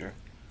reminder.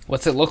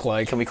 What's it look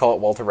like? Can we call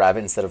it Walter Rabbit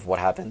instead of what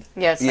happened?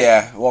 Yeah, it's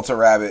Yeah, Walter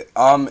Rabbit.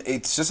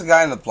 It's just a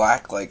guy in the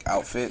black like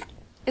outfit.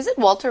 Is it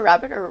Walter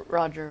Rabbit or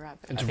Roger Rabbit?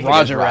 It's think it is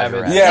Roger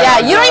Roger Rabbit. Rabbit. Yeah,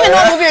 you don't even know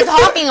what movie you're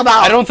talking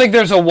about. I don't think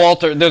there's a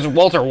Walter. There's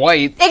Walter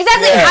White.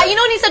 Exactly. Yeah. You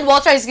know when he said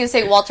Walter, I was going to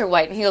say Walter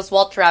White, and he goes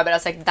Walter Rabbit. I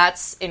was like,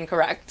 that's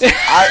incorrect.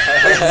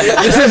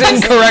 This is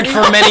incorrect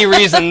for many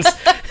reasons.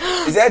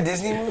 Is that a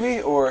Disney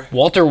movie or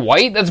Walter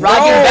White? That's Roger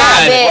Breaking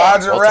Rabbit. Bad.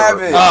 Roger Walter-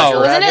 Rabbit? Oh.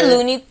 Wasn't it Rabbit?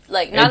 Looney?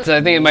 Like not.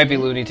 I think it might be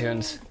Looney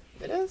Tunes.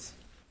 It is.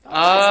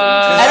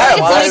 I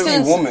think Why it's is Looney he a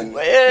Tunes. woman?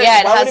 Yeah,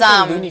 it Why would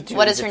has, be Looney Tunes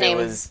what is her if name?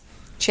 It was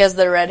She has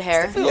the red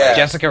hair. Yeah.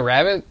 Jessica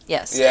Rabbit?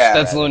 Yes. Yeah.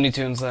 That's Looney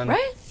Tunes then.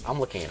 Right? I'm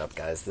looking it up,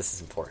 guys. This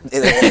is important.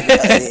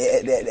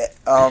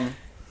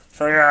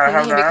 So yeah,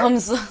 And he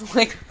becomes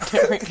like a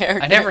different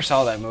character. I never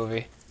saw that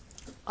movie.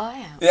 Oh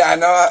yeah. Yeah, I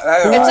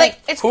know. It's like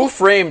it's Who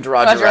framed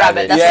Roger, Roger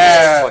Rabbit, that's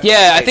Yeah. what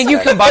Yeah, I think you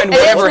combined it is.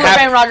 whatever Who Framed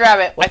happened. Roger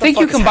Rabbit. I think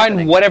you fuck is combined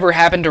happening? whatever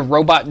happened to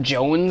Robot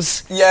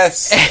Jones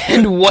Yes.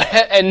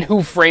 and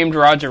Who Framed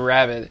Roger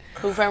Rabbit.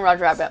 Who Framed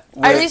Roger Rabbit.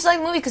 I really used to like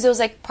the movie because it was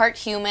like part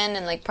human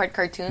and like part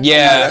cartoon.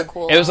 Yeah, So it was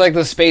cool. it was like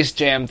the Space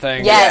Jam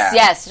thing. Yes,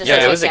 Yeah. yes. Just Yeah,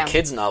 like it was Space a Jam.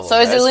 kid's novel. So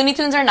is it guys. Looney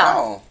Tunes or not?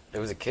 Oh. It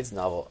was a kid's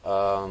novel.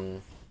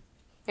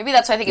 Maybe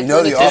that's why I think it's You know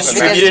Looney the Tunes. author,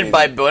 because- Distributed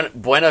by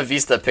Buena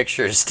Vista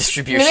Pictures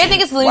Distribution. Maybe I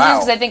think it's Looney Wow.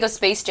 Tunes because I think of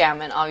Space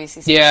Jam and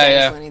obviously Space Yeah, Jam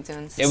yeah. is Looney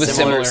Tunes. It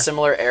was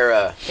similar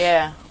era.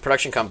 Yeah.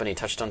 Production company,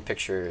 Touchstone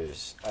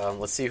Pictures.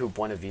 Let's see who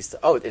Buena Vista...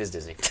 Oh, it is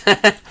Disney.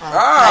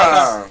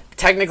 Ah.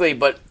 Technically,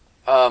 but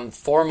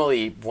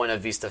formally Buena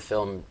Vista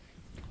Film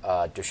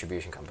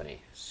Distribution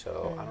Company.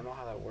 So, I don't know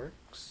how that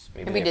works.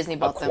 Maybe they Disney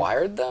bought them.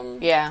 acquired them?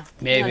 Yeah.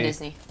 Maybe. You know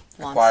Disney.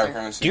 Acquired Monster.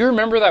 currency. Do you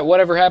remember that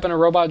Whatever Happened to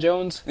Robot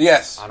Jones?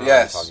 Yes. I don't know what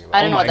Yes. you're talking about.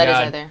 I don't know Oh what my that is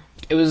God. either.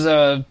 It was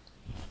a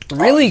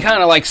really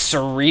kind of like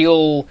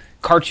surreal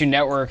Cartoon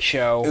Network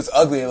show. It was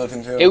ugly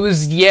looking too. It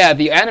was, yeah,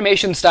 the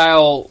animation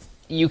style,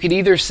 you could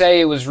either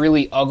say it was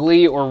really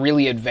ugly or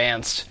really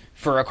advanced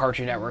for a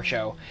Cartoon Network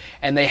show.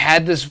 And they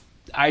had this,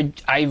 I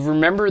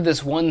remember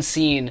this one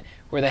scene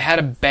where they had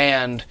a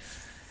band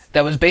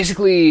that was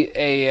basically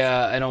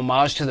an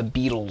homage to the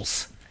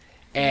Beatles.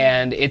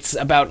 And it's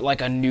about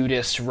like a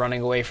nudist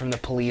running away from the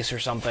police or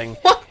something.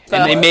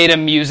 And they made a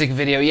music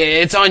video. Yeah,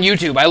 it's on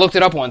YouTube. I looked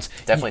it up once.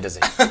 Definitely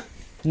Disney.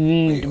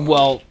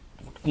 Well,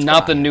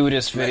 not the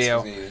nudist Nice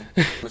video. cuisine.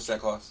 What's that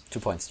cost? 2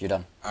 points. You're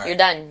done. All right. You're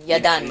done. You're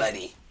done.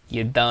 Letty.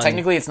 You're done.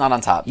 Technically, it's not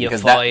on top You're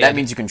because fired. that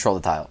means you control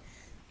the tile,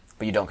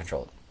 but you don't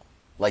control it.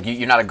 Like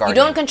you're not a You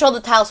guardian. don't control the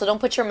tile, so don't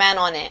put your man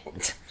on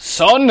it.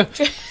 Son!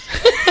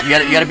 You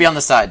gotta be on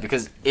the side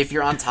because if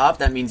you're on top,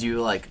 that means you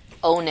like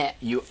Own it.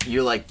 you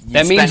That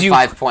means spend you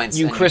 5 points.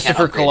 You and Christopher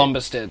can't upgrade it.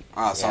 Columbus did.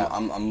 Ah, so Yeah.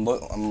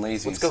 I'm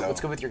lazy. Let's go. So.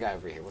 Let's go with your guy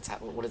over here.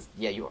 What is?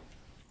 Yeah, you are.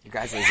 Your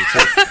guy's lazy too.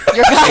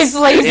 Your guy's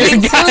lazy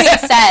too, it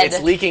said.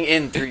 It's leaking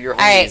in through your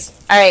Alright,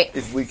 homies. alright.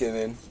 It's leaking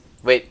in.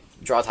 Wait,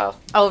 draw a tile.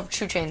 Oh,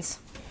 True Chains.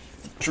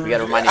 We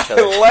gotta remind each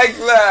other. I like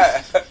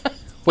that.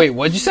 Wait,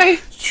 what'd you say?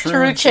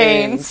 True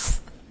Chains.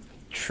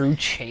 True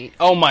chain.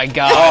 Oh my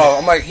god. Oh,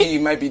 I'm like, he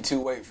might be too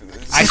white for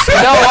this.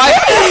 No,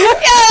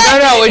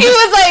 He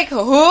was like,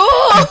 who?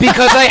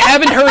 because I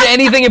haven't heard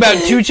anything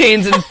about 2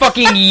 Chainz in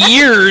fucking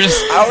years.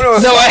 I don't know.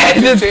 So I had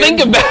to 2 Chainz. think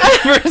about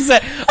it for a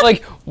sec.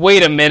 Like,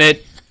 wait a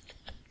minute.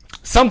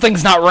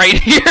 Something's not right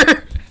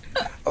here.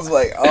 I was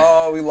like,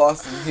 oh, we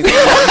lost him.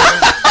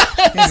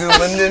 He's in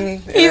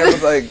Linden. And I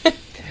was like,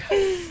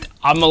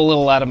 I'm a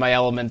little out of my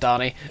element,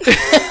 Donnie.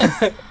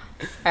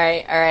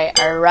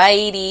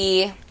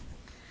 Alrighty.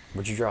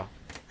 What'd you draw?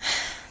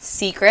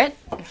 Secret.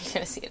 You're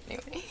gonna see it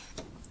anyway.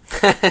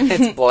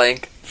 It's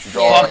blank.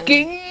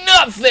 Fucking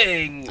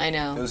nothing. I it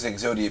know. was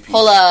Exodia piece.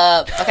 Hold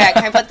up. Okay,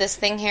 can I put this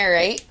thing here,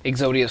 right?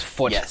 Exodia's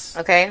foot. Yes,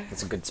 Okay.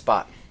 it's a good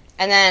spot.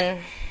 And then,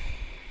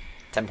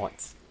 10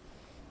 points.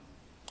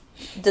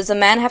 does a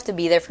man have to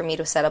be there for me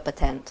to set up a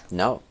tent?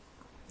 No,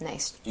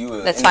 Nice. You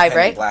an That's 5, independent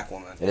right? Black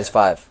woman. it is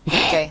 5.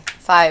 Okay,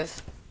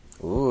 5.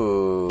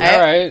 Ooh.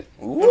 Alright.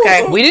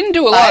 Okay. We didn't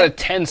do a lot 5, of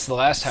tents the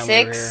last time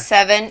we were 6, here.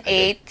 7,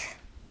 8.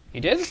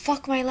 You did?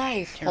 Fuck my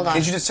life. Hold on.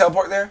 Can't you just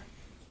teleport there?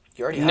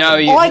 You already have No,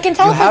 one. you... Oh, I can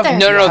teleport have- there.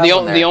 No, You no, have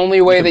one there. the only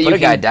way You that can you put a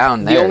can... guy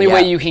down the there, only yeah.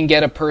 way you can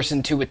get a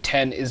person to a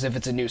tent is if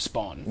it's a new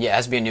spawn. Yeah, it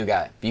has to be a new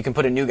guy. But you can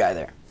put a new guy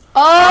there.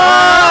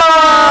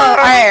 Oh!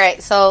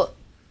 Alright, so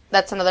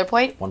that's another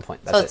point. 1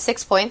 point. So That's it's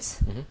 6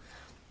 points.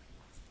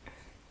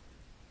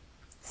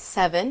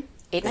 7,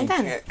 8, 9,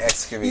 10. Can't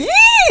excavate.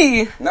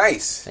 Yee!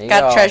 Nice. There you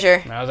Got go.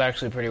 treasure. That was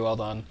actually pretty well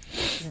done.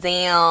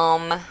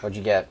 Damn. What'd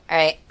you get?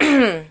 Alright.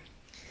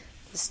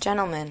 This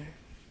gentleman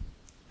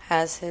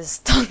has his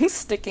tongue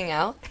sticking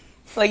out.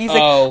 Like he's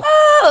like, Oh.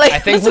 ah! Like, I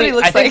think that's what he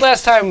looks I think like.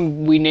 last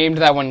time we named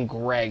that one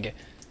Greg.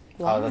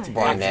 Oh, that's a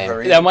boring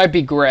name. That might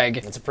be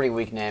Greg. That's a pretty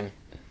weak name.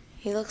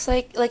 He looks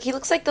like he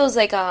looks like those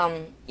like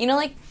you know,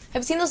 like,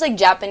 have you seen those like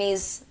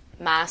Japanese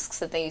masks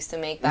that they used to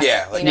make back,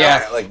 Yeah, you like know?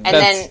 Yeah. like And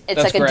That's- then it's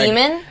that's like a Greg.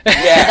 demon.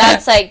 Yeah.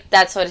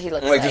 That's what he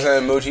looks like like. there's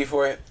an emoji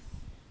for it.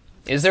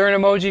 Is there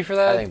an emoji for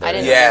that? I think I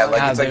there didn't is. Yeah, know. like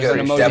God, it's like there's a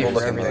an emoji devil for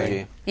looking everything.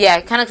 thing.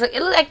 Yeah, kind of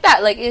like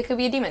that. Like it could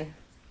be a demon.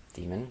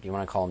 Demon? Do you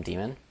want to call him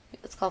Demon?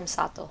 Let's call him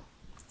Sato.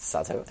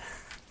 Sato?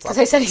 Because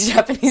I said he's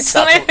Japanese,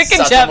 so I pick a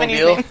Sato Japanese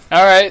Mobile? name.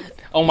 All right.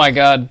 Oh my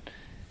god.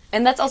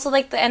 And that's also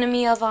like the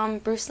enemy of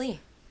Bruce Lee.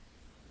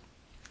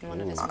 In one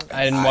of his movies.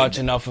 I didn't watch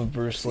enough of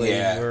Bruce Lee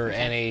Yeah. or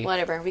any...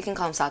 Whatever, we can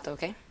call him Sato,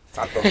 okay?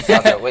 Sato.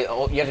 Sato. Wait,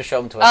 oh, you have to show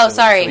him to us. Oh, so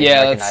sorry. we can Yeah,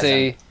 let's recognize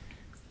see. him.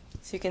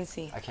 So you can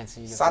see. I can't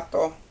see you.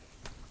 Sato.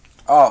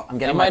 Oh, I'm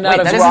getting He might my... not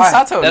Wait, have- that isn't Why?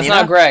 Sato, That's Nina.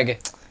 not Greg.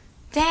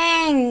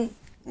 Dang.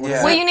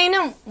 yeah. What you named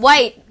him?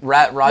 White.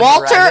 Roger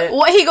Walter. Rabbit?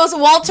 What he goes?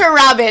 Walter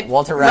Rabbit.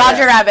 Walter Rabbit.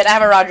 Roger Rabbit. I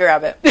have a Roger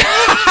Rabbit. You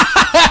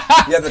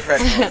have the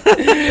correct one.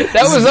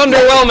 That was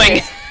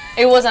underwhelming.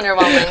 It was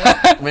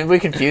underwhelming. Maybe we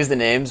confuse the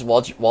names.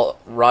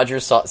 Roger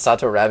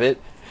Sato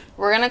Rabbit.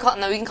 We can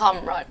call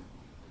him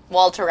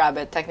Walter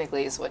Rabbit.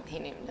 Technically, is what he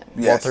named him.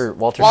 Yes.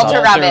 Walter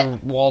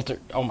Rabbit. Walter.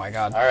 Oh my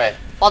God. All right.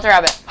 Walter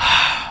Rabbit.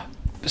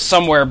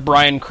 Somewhere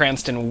Bryan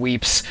Cranston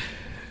weeps.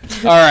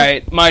 All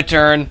right, my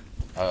turn.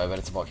 Oh, I bet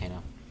it's a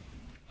volcano.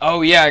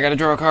 Oh yeah, I gotta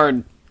draw a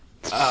card.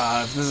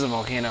 This is a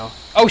volcano.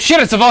 Oh shit,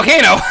 it's a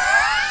volcano!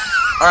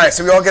 All right,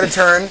 so we all get a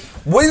turn.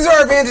 What is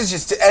our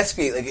advantages to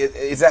escalate? Like,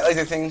 is that like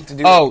the thing to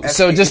do? Oh,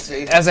 so just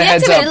as a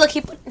heads up, Look,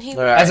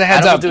 as a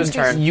heads Adam will up, do his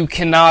turn. you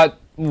cannot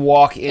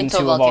walk into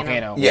a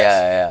volcano.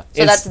 Yeah.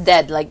 So that's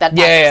dead. Like that.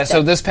 Yeah.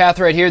 So this path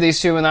right here, these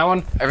two and that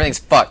one. Everything's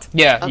fucked.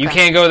 Yeah, you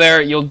can't go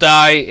there. You'll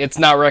die. It's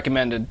not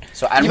recommended.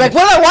 So Adam. You're like,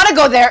 well, I want to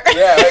go there.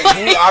 Yeah, like,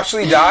 can you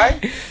actually die?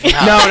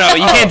 No,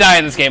 you can't die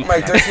in this game.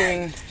 Like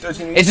 13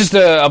 It's just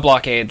a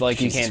blockade. Like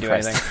you can't do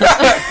Christ.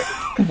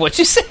 anything. What'd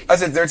you say? I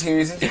said 13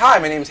 reasons. Hi,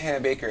 my name is Hannah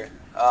Baker.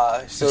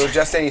 So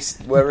just any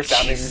whatever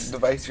sounding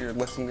device you're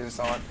listening to this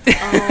on.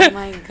 Oh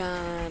my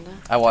god.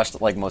 I watched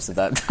like most of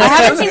that. I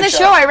haven't seen the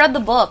show. I read the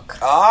book.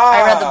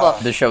 I read the book.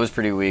 The show was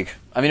pretty weak.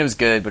 I mean, it was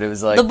good, but it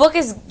was like The book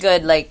is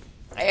good. Like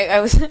I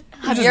was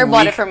Javier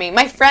bought it for me.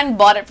 My friend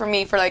bought it for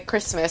me for like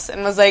Christmas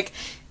and was like,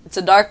 "It's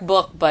a dark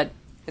book, but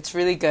it's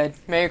really good.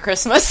 Merry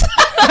Christmas."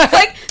 I was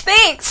like,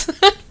 "Thanks."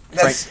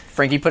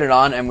 Frankie put it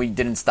on, and we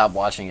didn't stop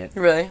watching it.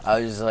 Really?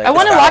 I was just like, I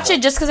want to watch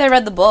it just because I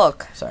read the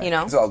book. Sorry. You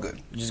know? It's all good.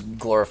 It just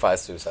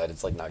glorifies suicide.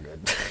 It's like not good.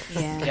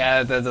 Yeah.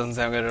 Yeah, that doesn't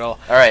sound good at all.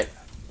 All right.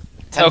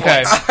 10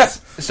 Okay,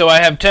 points. so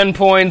I have 10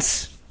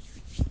 points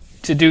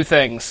to do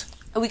things.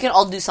 We can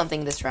all do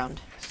something this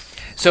round.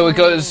 So it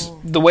goes,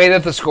 the way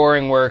that the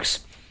scoring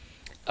works,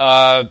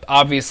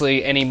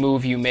 obviously any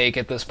move you make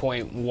at this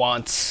point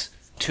wants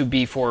to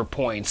be for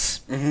points.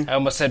 I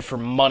almost said for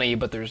money,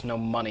 but there's no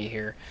money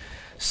here.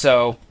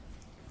 So,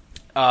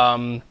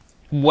 however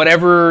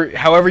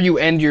you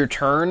end your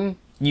turn,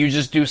 you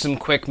just do some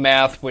quick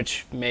math,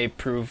 which may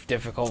prove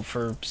difficult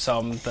for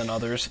some than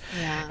others.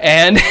 Yeah.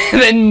 And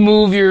then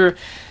move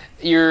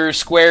your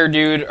square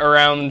dude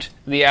around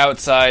the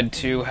outside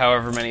to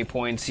however many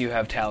points you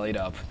have tallied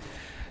up.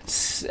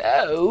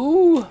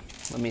 So,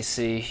 let me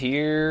see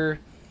here.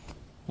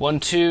 1,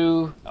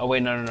 2. Oh,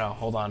 wait, no.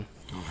 Hold on.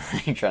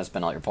 You trying to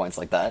spend all your points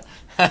like that?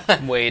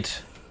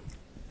 Wait.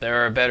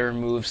 There are better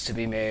moves to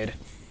be made.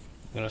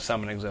 I'm going to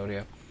summon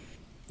Exodia.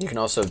 You can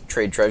also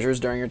trade treasures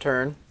during your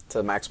turn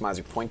to maximize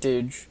your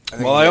pointage.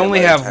 Well, I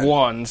only have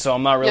one, so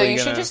I'm not really Yo, going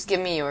you to... should just give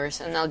me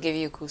yours, and I'll give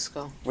you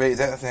Cusco. Wait, is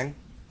that a thing?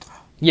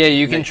 Yeah,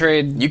 you can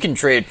trade... You can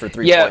trade for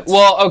 3 Yeah, points.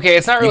 well, okay,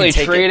 it's not You really can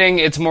take trading.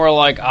 It's more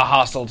like a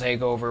hostile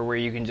takeover where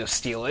you can just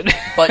steal it.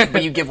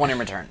 But you give one in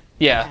return.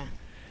 Yeah.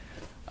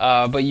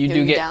 But you do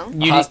you get...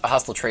 down? A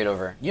hostile trade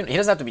over. He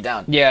doesn't have to be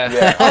down. Yeah.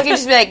 Or I can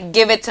just be like,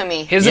 give it to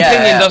me. His Yeah,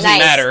 opinion yeah. doesn't Nice.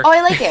 matter. Oh,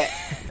 I like it.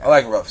 I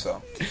like rough,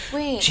 so.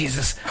 Wait.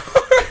 Jesus.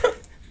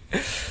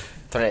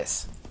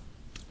 Tres.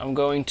 I'm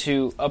going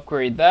to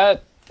upgrade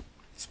that.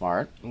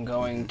 Smart. I'm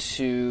going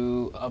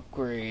to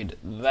upgrade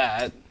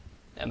that.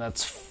 And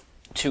that's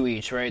 2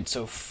 each, right?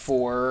 So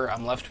 4.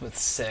 I'm left with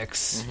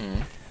 6.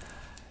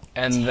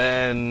 And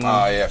then...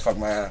 Oh, yeah, fuck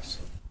my ass.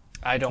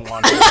 I don't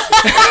want to.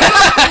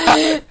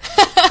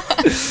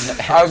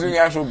 I was doing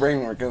actual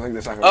brain work. I was like,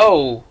 this not gonna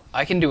Oh,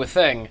 I can do a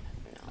thing.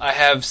 I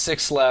have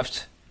 6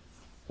 left.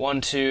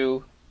 1,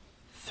 2,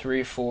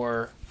 3,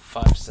 4,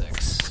 5,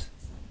 6.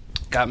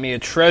 Got me a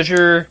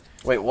treasure.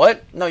 Wait,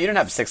 what? No, you didn't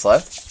have 6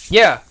 left.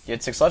 Yeah, You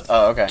had 6 left?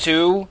 Oh, okay.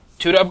 2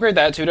 to upgrade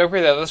that. 2 to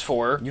upgrade that. That's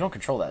 4. You don't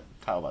control that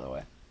tile, by the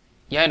way.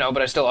 Yeah, I know,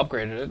 but I still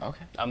upgraded it.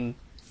 Okay.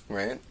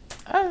 Right?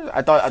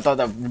 I thought that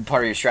was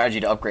part of your strategy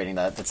to upgrading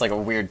that. That's like a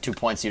weird 2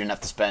 points you didn't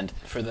have to spend.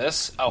 For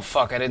this? Oh,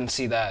 fuck, I didn't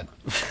see that.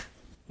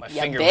 My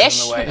Ya finger was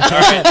bish. in the way.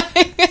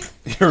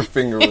 Alright, Your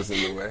finger was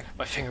in the way.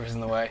 my finger was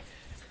in the way.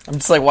 I'm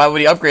just like, why would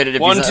he upgrade it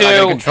if 1, he's 2. not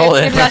going to control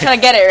He's it? not trying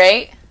to get it,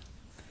 right?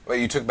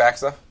 Wait, you took back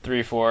stuff?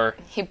 3, 4.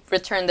 He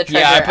returned the treasure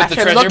Yeah, I put the after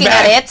treasure looking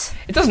back. at it.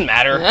 It doesn't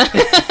matter.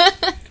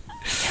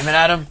 Damn it,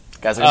 Adam.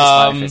 Guys, look at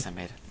the smiley face I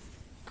made.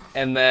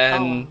 And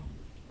then...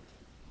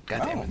 God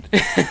damn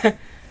it.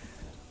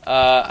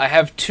 I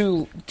have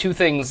two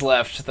things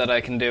left that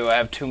I can do. I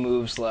have 2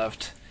 moves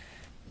left.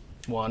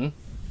 1.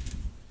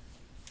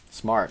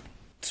 Smart.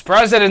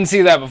 Surprised I didn't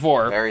see that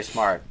before. Very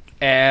smart.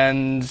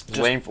 And Just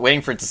just,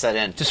 waiting for it to set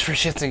in. just for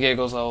shits and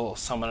giggles, I'll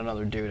summon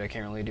another dude. I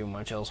can't really do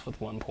much else with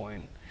 1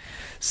 point.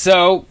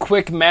 So,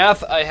 quick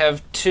math. I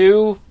have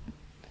 2,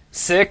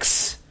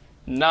 6,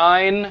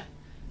 9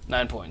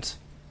 points.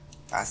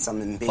 I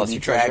summoned Plus Baby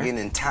your treasure. Dragon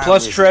and Time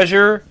Plus Wizard.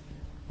 treasure,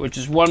 which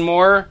is 1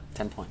 more,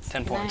 10 points.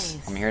 10 points.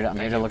 Nice. I'm here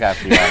to look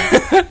after you.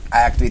 Adam. I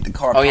activate the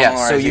card. Oh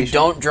yeah, so you polymerization.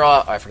 don't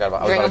draw. I forgot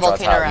about. I was During about to a draw a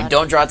volcano tile. round. You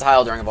don't draw a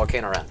tile during a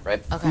volcano round,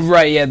 right? Okay.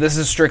 Right, yeah, this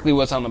is strictly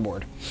what's on the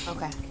board.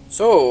 Okay.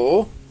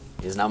 So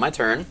it is now my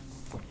turn.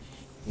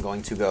 I'm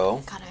going to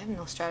go God, I have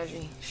no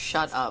strategy.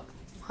 Shut up.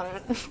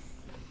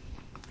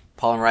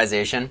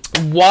 polymerization.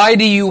 Why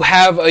do you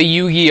have a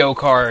Yu-Gi-Oh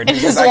card?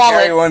 His I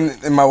carry wallet.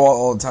 one in my wallet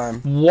all the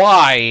time.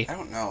 Why? I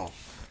don't know.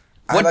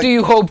 What do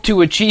you hope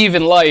to achieve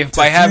in life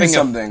by having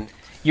something?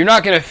 You're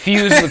not gonna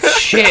fuse with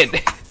shit.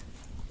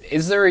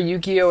 Is there a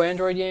Yu-Gi-Oh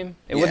Android game?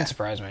 It wouldn't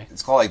surprise me.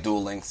 It's called like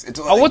Duel Links. It's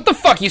Oh, what the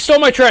fuck? You stole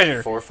my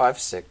treasure. 4, 5,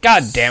 6.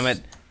 God damn it.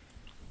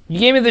 You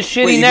gave me the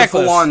shitty Wait, you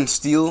necklace. can full on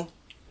steal?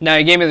 No,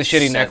 you gave me the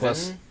shitty 7,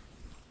 necklace.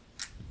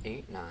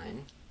 8,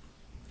 9,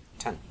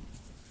 10.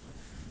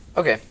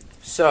 Okay,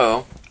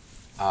 so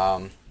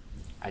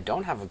I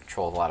don't have a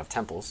control of a lot of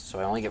temples, so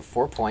I only get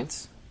 4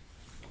 points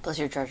Plus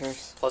your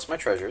treasures. plus my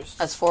treasures.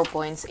 That's 4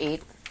 points,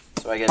 8.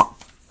 So I get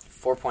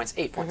 4 points,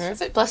 8 points.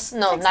 That's it. Plus,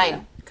 no, Thanks, 9.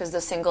 Nina. Because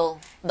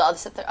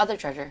the other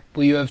treasure.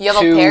 Well, you have You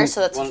have two. a pair, so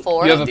that's One-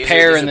 4. You have a these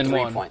pair these and then 3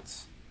 one.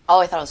 points. Oh,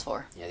 I thought it was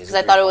 4. Yeah, these Because are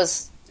I 3 thought it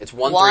points. was It's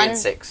 1, 1. 3, and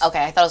 6.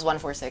 Okay, I thought it was 1,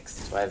 4, 6.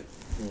 So I have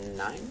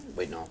 9?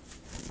 Wait, no.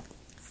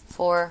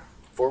 4.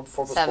 4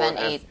 plus 7, 4,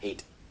 I have 8.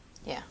 8.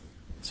 Yeah.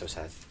 So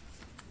sad.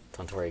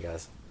 Don't worry,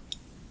 guys.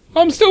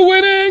 I'm still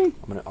winning.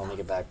 I'll make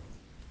it back.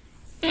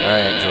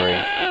 Alright, Jory.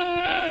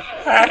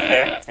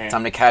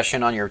 Time to cash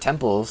in on your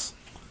temples.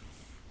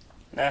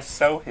 That's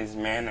so his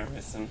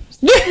mannerism.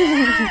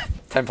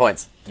 10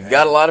 points. You've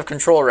got a lot of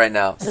control right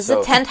now. Does so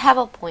the tent have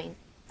a point?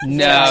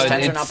 No,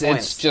 Tens are not it's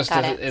points. just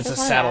Got a, it. it's a Just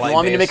wanted to satellite if you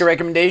want me to base. make a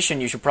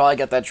recommendation, you should probably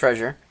get that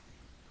treasure.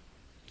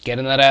 Get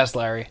in that ass,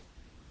 Larry.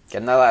 Get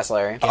in that last,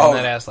 Larry. Get Oh. in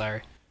that ass,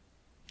 Larry.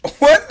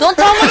 What? Don't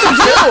tell him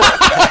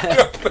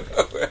what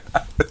to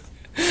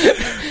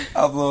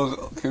I'm a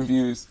little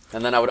confused.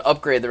 And then I would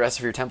upgrade the rest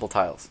of your temple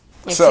tiles.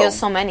 do. So- You have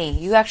so many.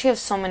 You actually have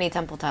so many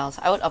temple tiles.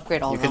 I would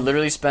upgrade all You of could them.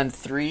 literally spend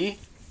 3,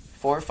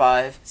 4,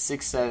 5,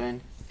 6,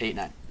 7, 8,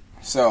 9.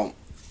 So,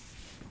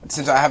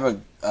 since I have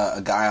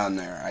a guy on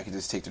there, I could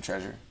just take the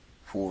treasure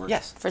for...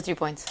 Yes, For 3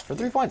 points. for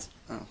 3 points.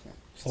 Oh, okay.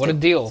 What a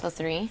deal. So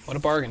 3. What a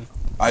bargain.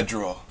 I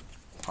draw.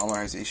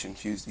 Polymerization,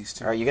 fuse these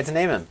two. Alright, you get to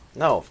name him.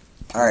 No,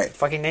 Alright.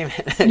 fucking name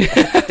him.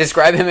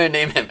 Describe him and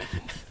name him.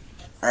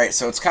 Alright,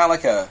 so it's kind of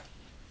like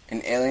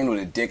an alien with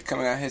a dick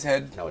coming out of his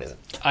head. No, it isn't.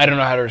 I don't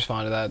know how to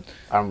respond to that.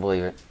 I don't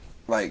believe it.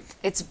 Like,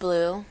 It's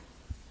blue.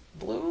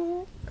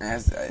 Blue?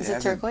 Is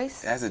it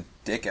turquoise? It has a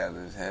dick out of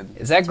his head.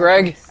 Is that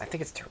Greg? I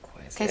think it's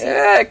turquoise. Can I see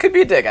Yeah, it could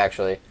be a dick,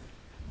 actually.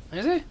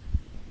 Is it?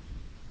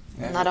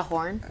 It has Not a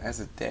horn. It has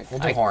a dick. We'll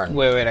do horn.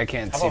 Wait, I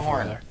can't How see about from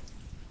horn? there.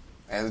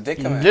 It has a dick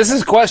coming out. This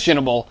is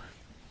questionable.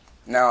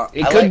 Now,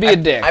 It I could like- be a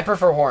dick. I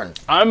prefer horn.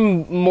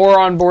 I'm more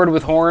on board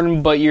with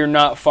horn, but you're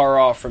not far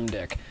off from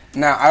dick.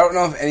 now, I don't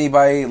know if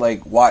anybody,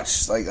 like,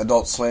 watched, like,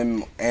 Adult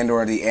Swim and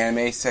or the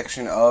anime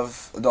section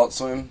of Adult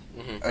Swim.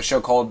 A show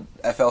called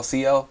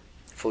FLCL.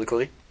 Fully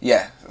coolly?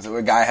 Yeah. So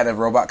a guy had a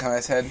robot come out of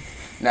his head.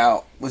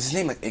 Now, was his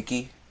name, like,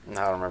 Icky?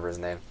 No, I don't remember his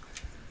name.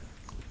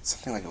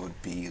 Something like it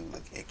would be,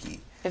 like, Icky.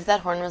 If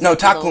that horn was No,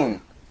 like a little-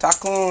 Takun.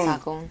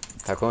 Takun.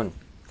 Takun.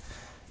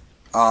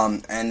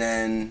 Takun. And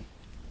then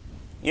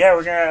Yeah,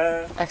 we're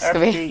gonna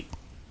Excavate.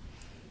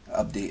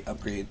 update.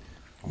 upgrade.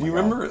 Oh Do you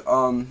my God.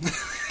 remember,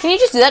 Can you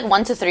just do that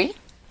 1 to 3?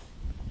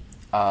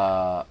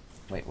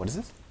 Wait, what is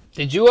this?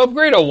 Did you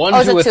upgrade a 1 Oh,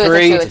 it's to a a 2, it's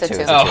 3? a 2, it's a It's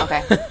 2. a two. Oh.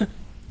 Okay.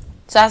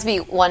 So it has to be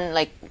 1,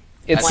 like...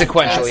 It's One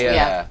sequential, chance, yeah.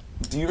 yeah.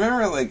 do you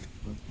remember, like,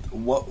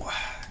 what...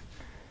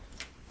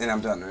 And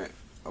I'm done, right?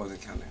 I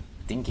wasn't counting.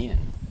 Dean Keenan.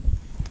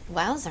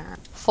 Wowzer.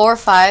 4,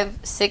 5,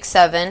 6,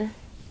 7.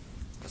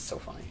 That's so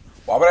funny.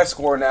 Why would I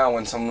score now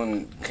when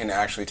someone can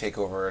actually take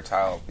over a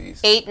tile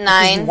piece? 8, You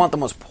 9. want the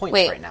most points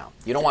Wait. right now.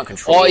 You don't want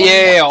control. Oh,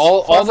 yeah.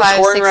 All Four, the five,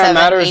 scoring 6, around 7,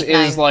 matters 8,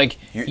 is, 9. like,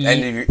 You, y-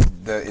 and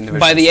the individual.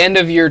 by the end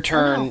of your Oh,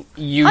 turn, no.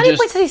 you How many just...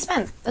 points did he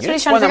spend? That's You what didn't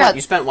he's trying to spend figure that much. out.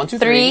 You spent 1, 2,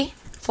 3,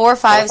 4,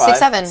 5, 6,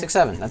 7. 6,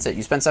 7. That's it.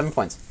 You spent 7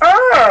 points.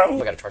 Oh!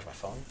 Oh, I gotta charge my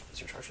phone.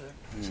 Is your charger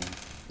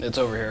there? It's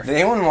over here. Did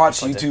anyone watch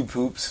Plugged YouTube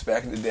Poops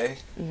back in the day?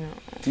 No.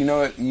 Do you know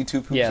what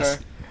YouTube Poops Yes. are?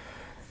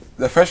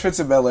 The Fresh Prince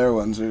of Bel-Air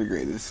ones are the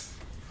greatest.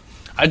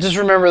 I just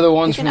remember the You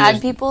ones can from add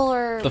the, people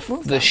or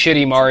move the them.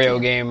 shitty Mario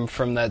game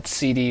from that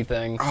CD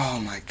thing. Oh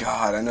my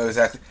god, I know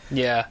exactly.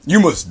 Yeah. You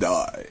must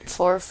die.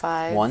 4,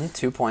 5. 1,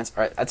 2 points.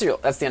 All right, that's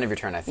the end of your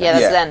turn, I think. Yeah,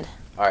 that's Yeah. the end.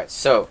 All right,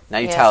 so now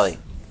you Yes. tally.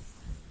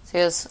 So he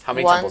has How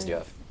many 1. temples do you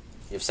have?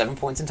 You have 7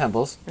 points in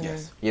temples.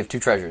 Yes. You have 2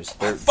 treasures.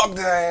 Why the fuck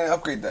did I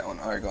upgrade that one?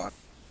 Alright, go on.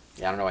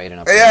 Yeah, I don't know why you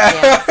didn't.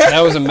 Yeah.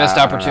 That was a missed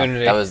I don't know.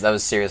 opportunity. That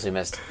was seriously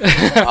missed.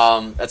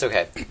 That's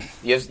okay.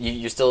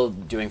 You're still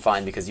doing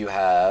fine because you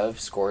have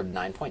scored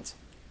 9 points.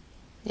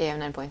 Yeah, you have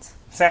 9 points.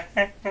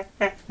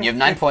 You have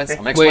 9 points. I'm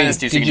gonna explain this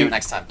to you so you can do it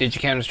next time. Did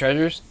you count as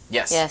treasures?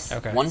 Yes. Yes.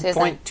 Okay. 1 So it's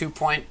point, 2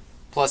 point,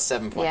 plus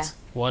 7 points.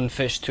 1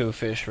 fish, 2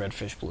 fish, red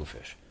fish, blue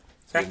fish.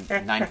 So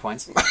 9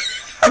 points.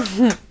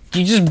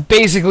 You just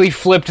basically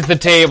flipped the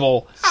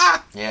table.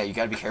 Yeah, you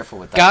gotta be careful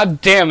with that. God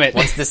damn it.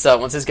 Once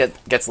this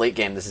gets late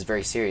game, this is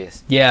very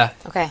serious. Yeah.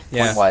 Okay.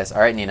 Yeah. Point wise.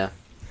 All right, Nina.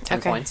 10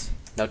 Okay. points.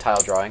 No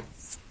tile drawing.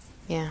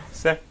 Yeah.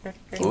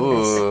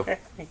 Ooh.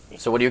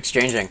 So what are you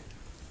exchanging?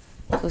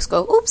 Who's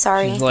go? Oops,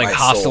 sorry. He's like My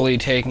hostily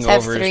taking Step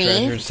over 3.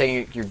 his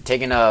treasures. You're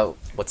taking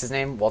what's his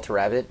name? Walter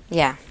Rabbit.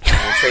 Yeah.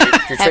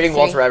 You're trading 3.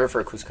 Walter Rabbit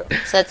for a Cusco.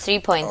 So that's 3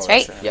 points, Oh,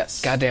 right? that's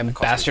Yes. Goddamn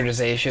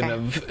bastardization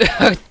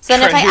Okay. of. So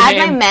then if I treasure add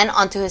my name. men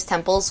onto his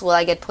temples, will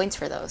I get points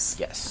for those?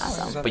 Yes.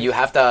 Awesome. But you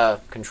have to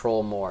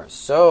control more.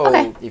 So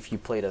Okay. if you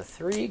played a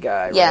 3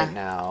 guy Yeah. right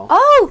now,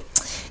 Oh!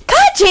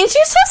 God James,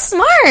 you're so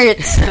smart.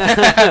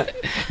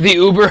 The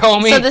Uber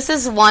homie. So this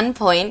is 1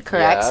 point,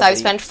 correct? Yeah, so I've but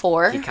spent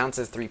 4. He counts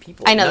as 3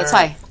 people. I know, that's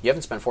why. You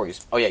haven't spent 4.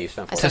 Oh yeah, you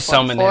spent 4. I To spent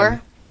summon 4,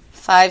 him.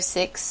 5,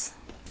 6.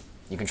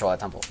 You control that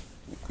temple.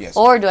 Yes.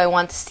 Or do I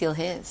want to steal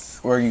his?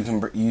 Or you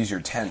can use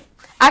your tent.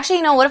 Actually,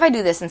 you know, what if I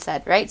do this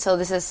instead, right? So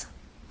this is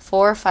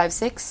 4, 5,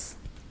 6,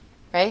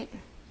 right?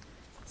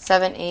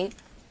 7, 8,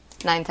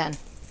 9, 10.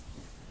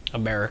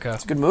 America.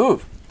 Good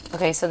move.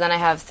 Okay, so then I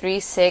have 3,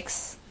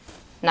 6,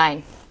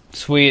 9.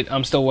 Sweet,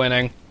 I'm still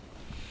winning.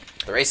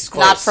 The race is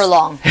close. Not for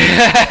long.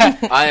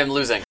 I am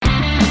losing.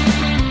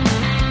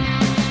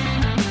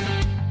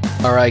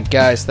 Alright,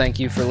 guys, thank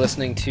you for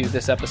listening to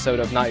this episode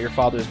of Not Your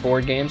Father's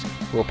Board Games.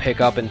 We'll pick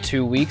up in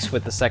 2 weeks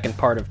with the second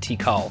part of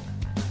Tikal.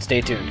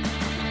 Stay tuned.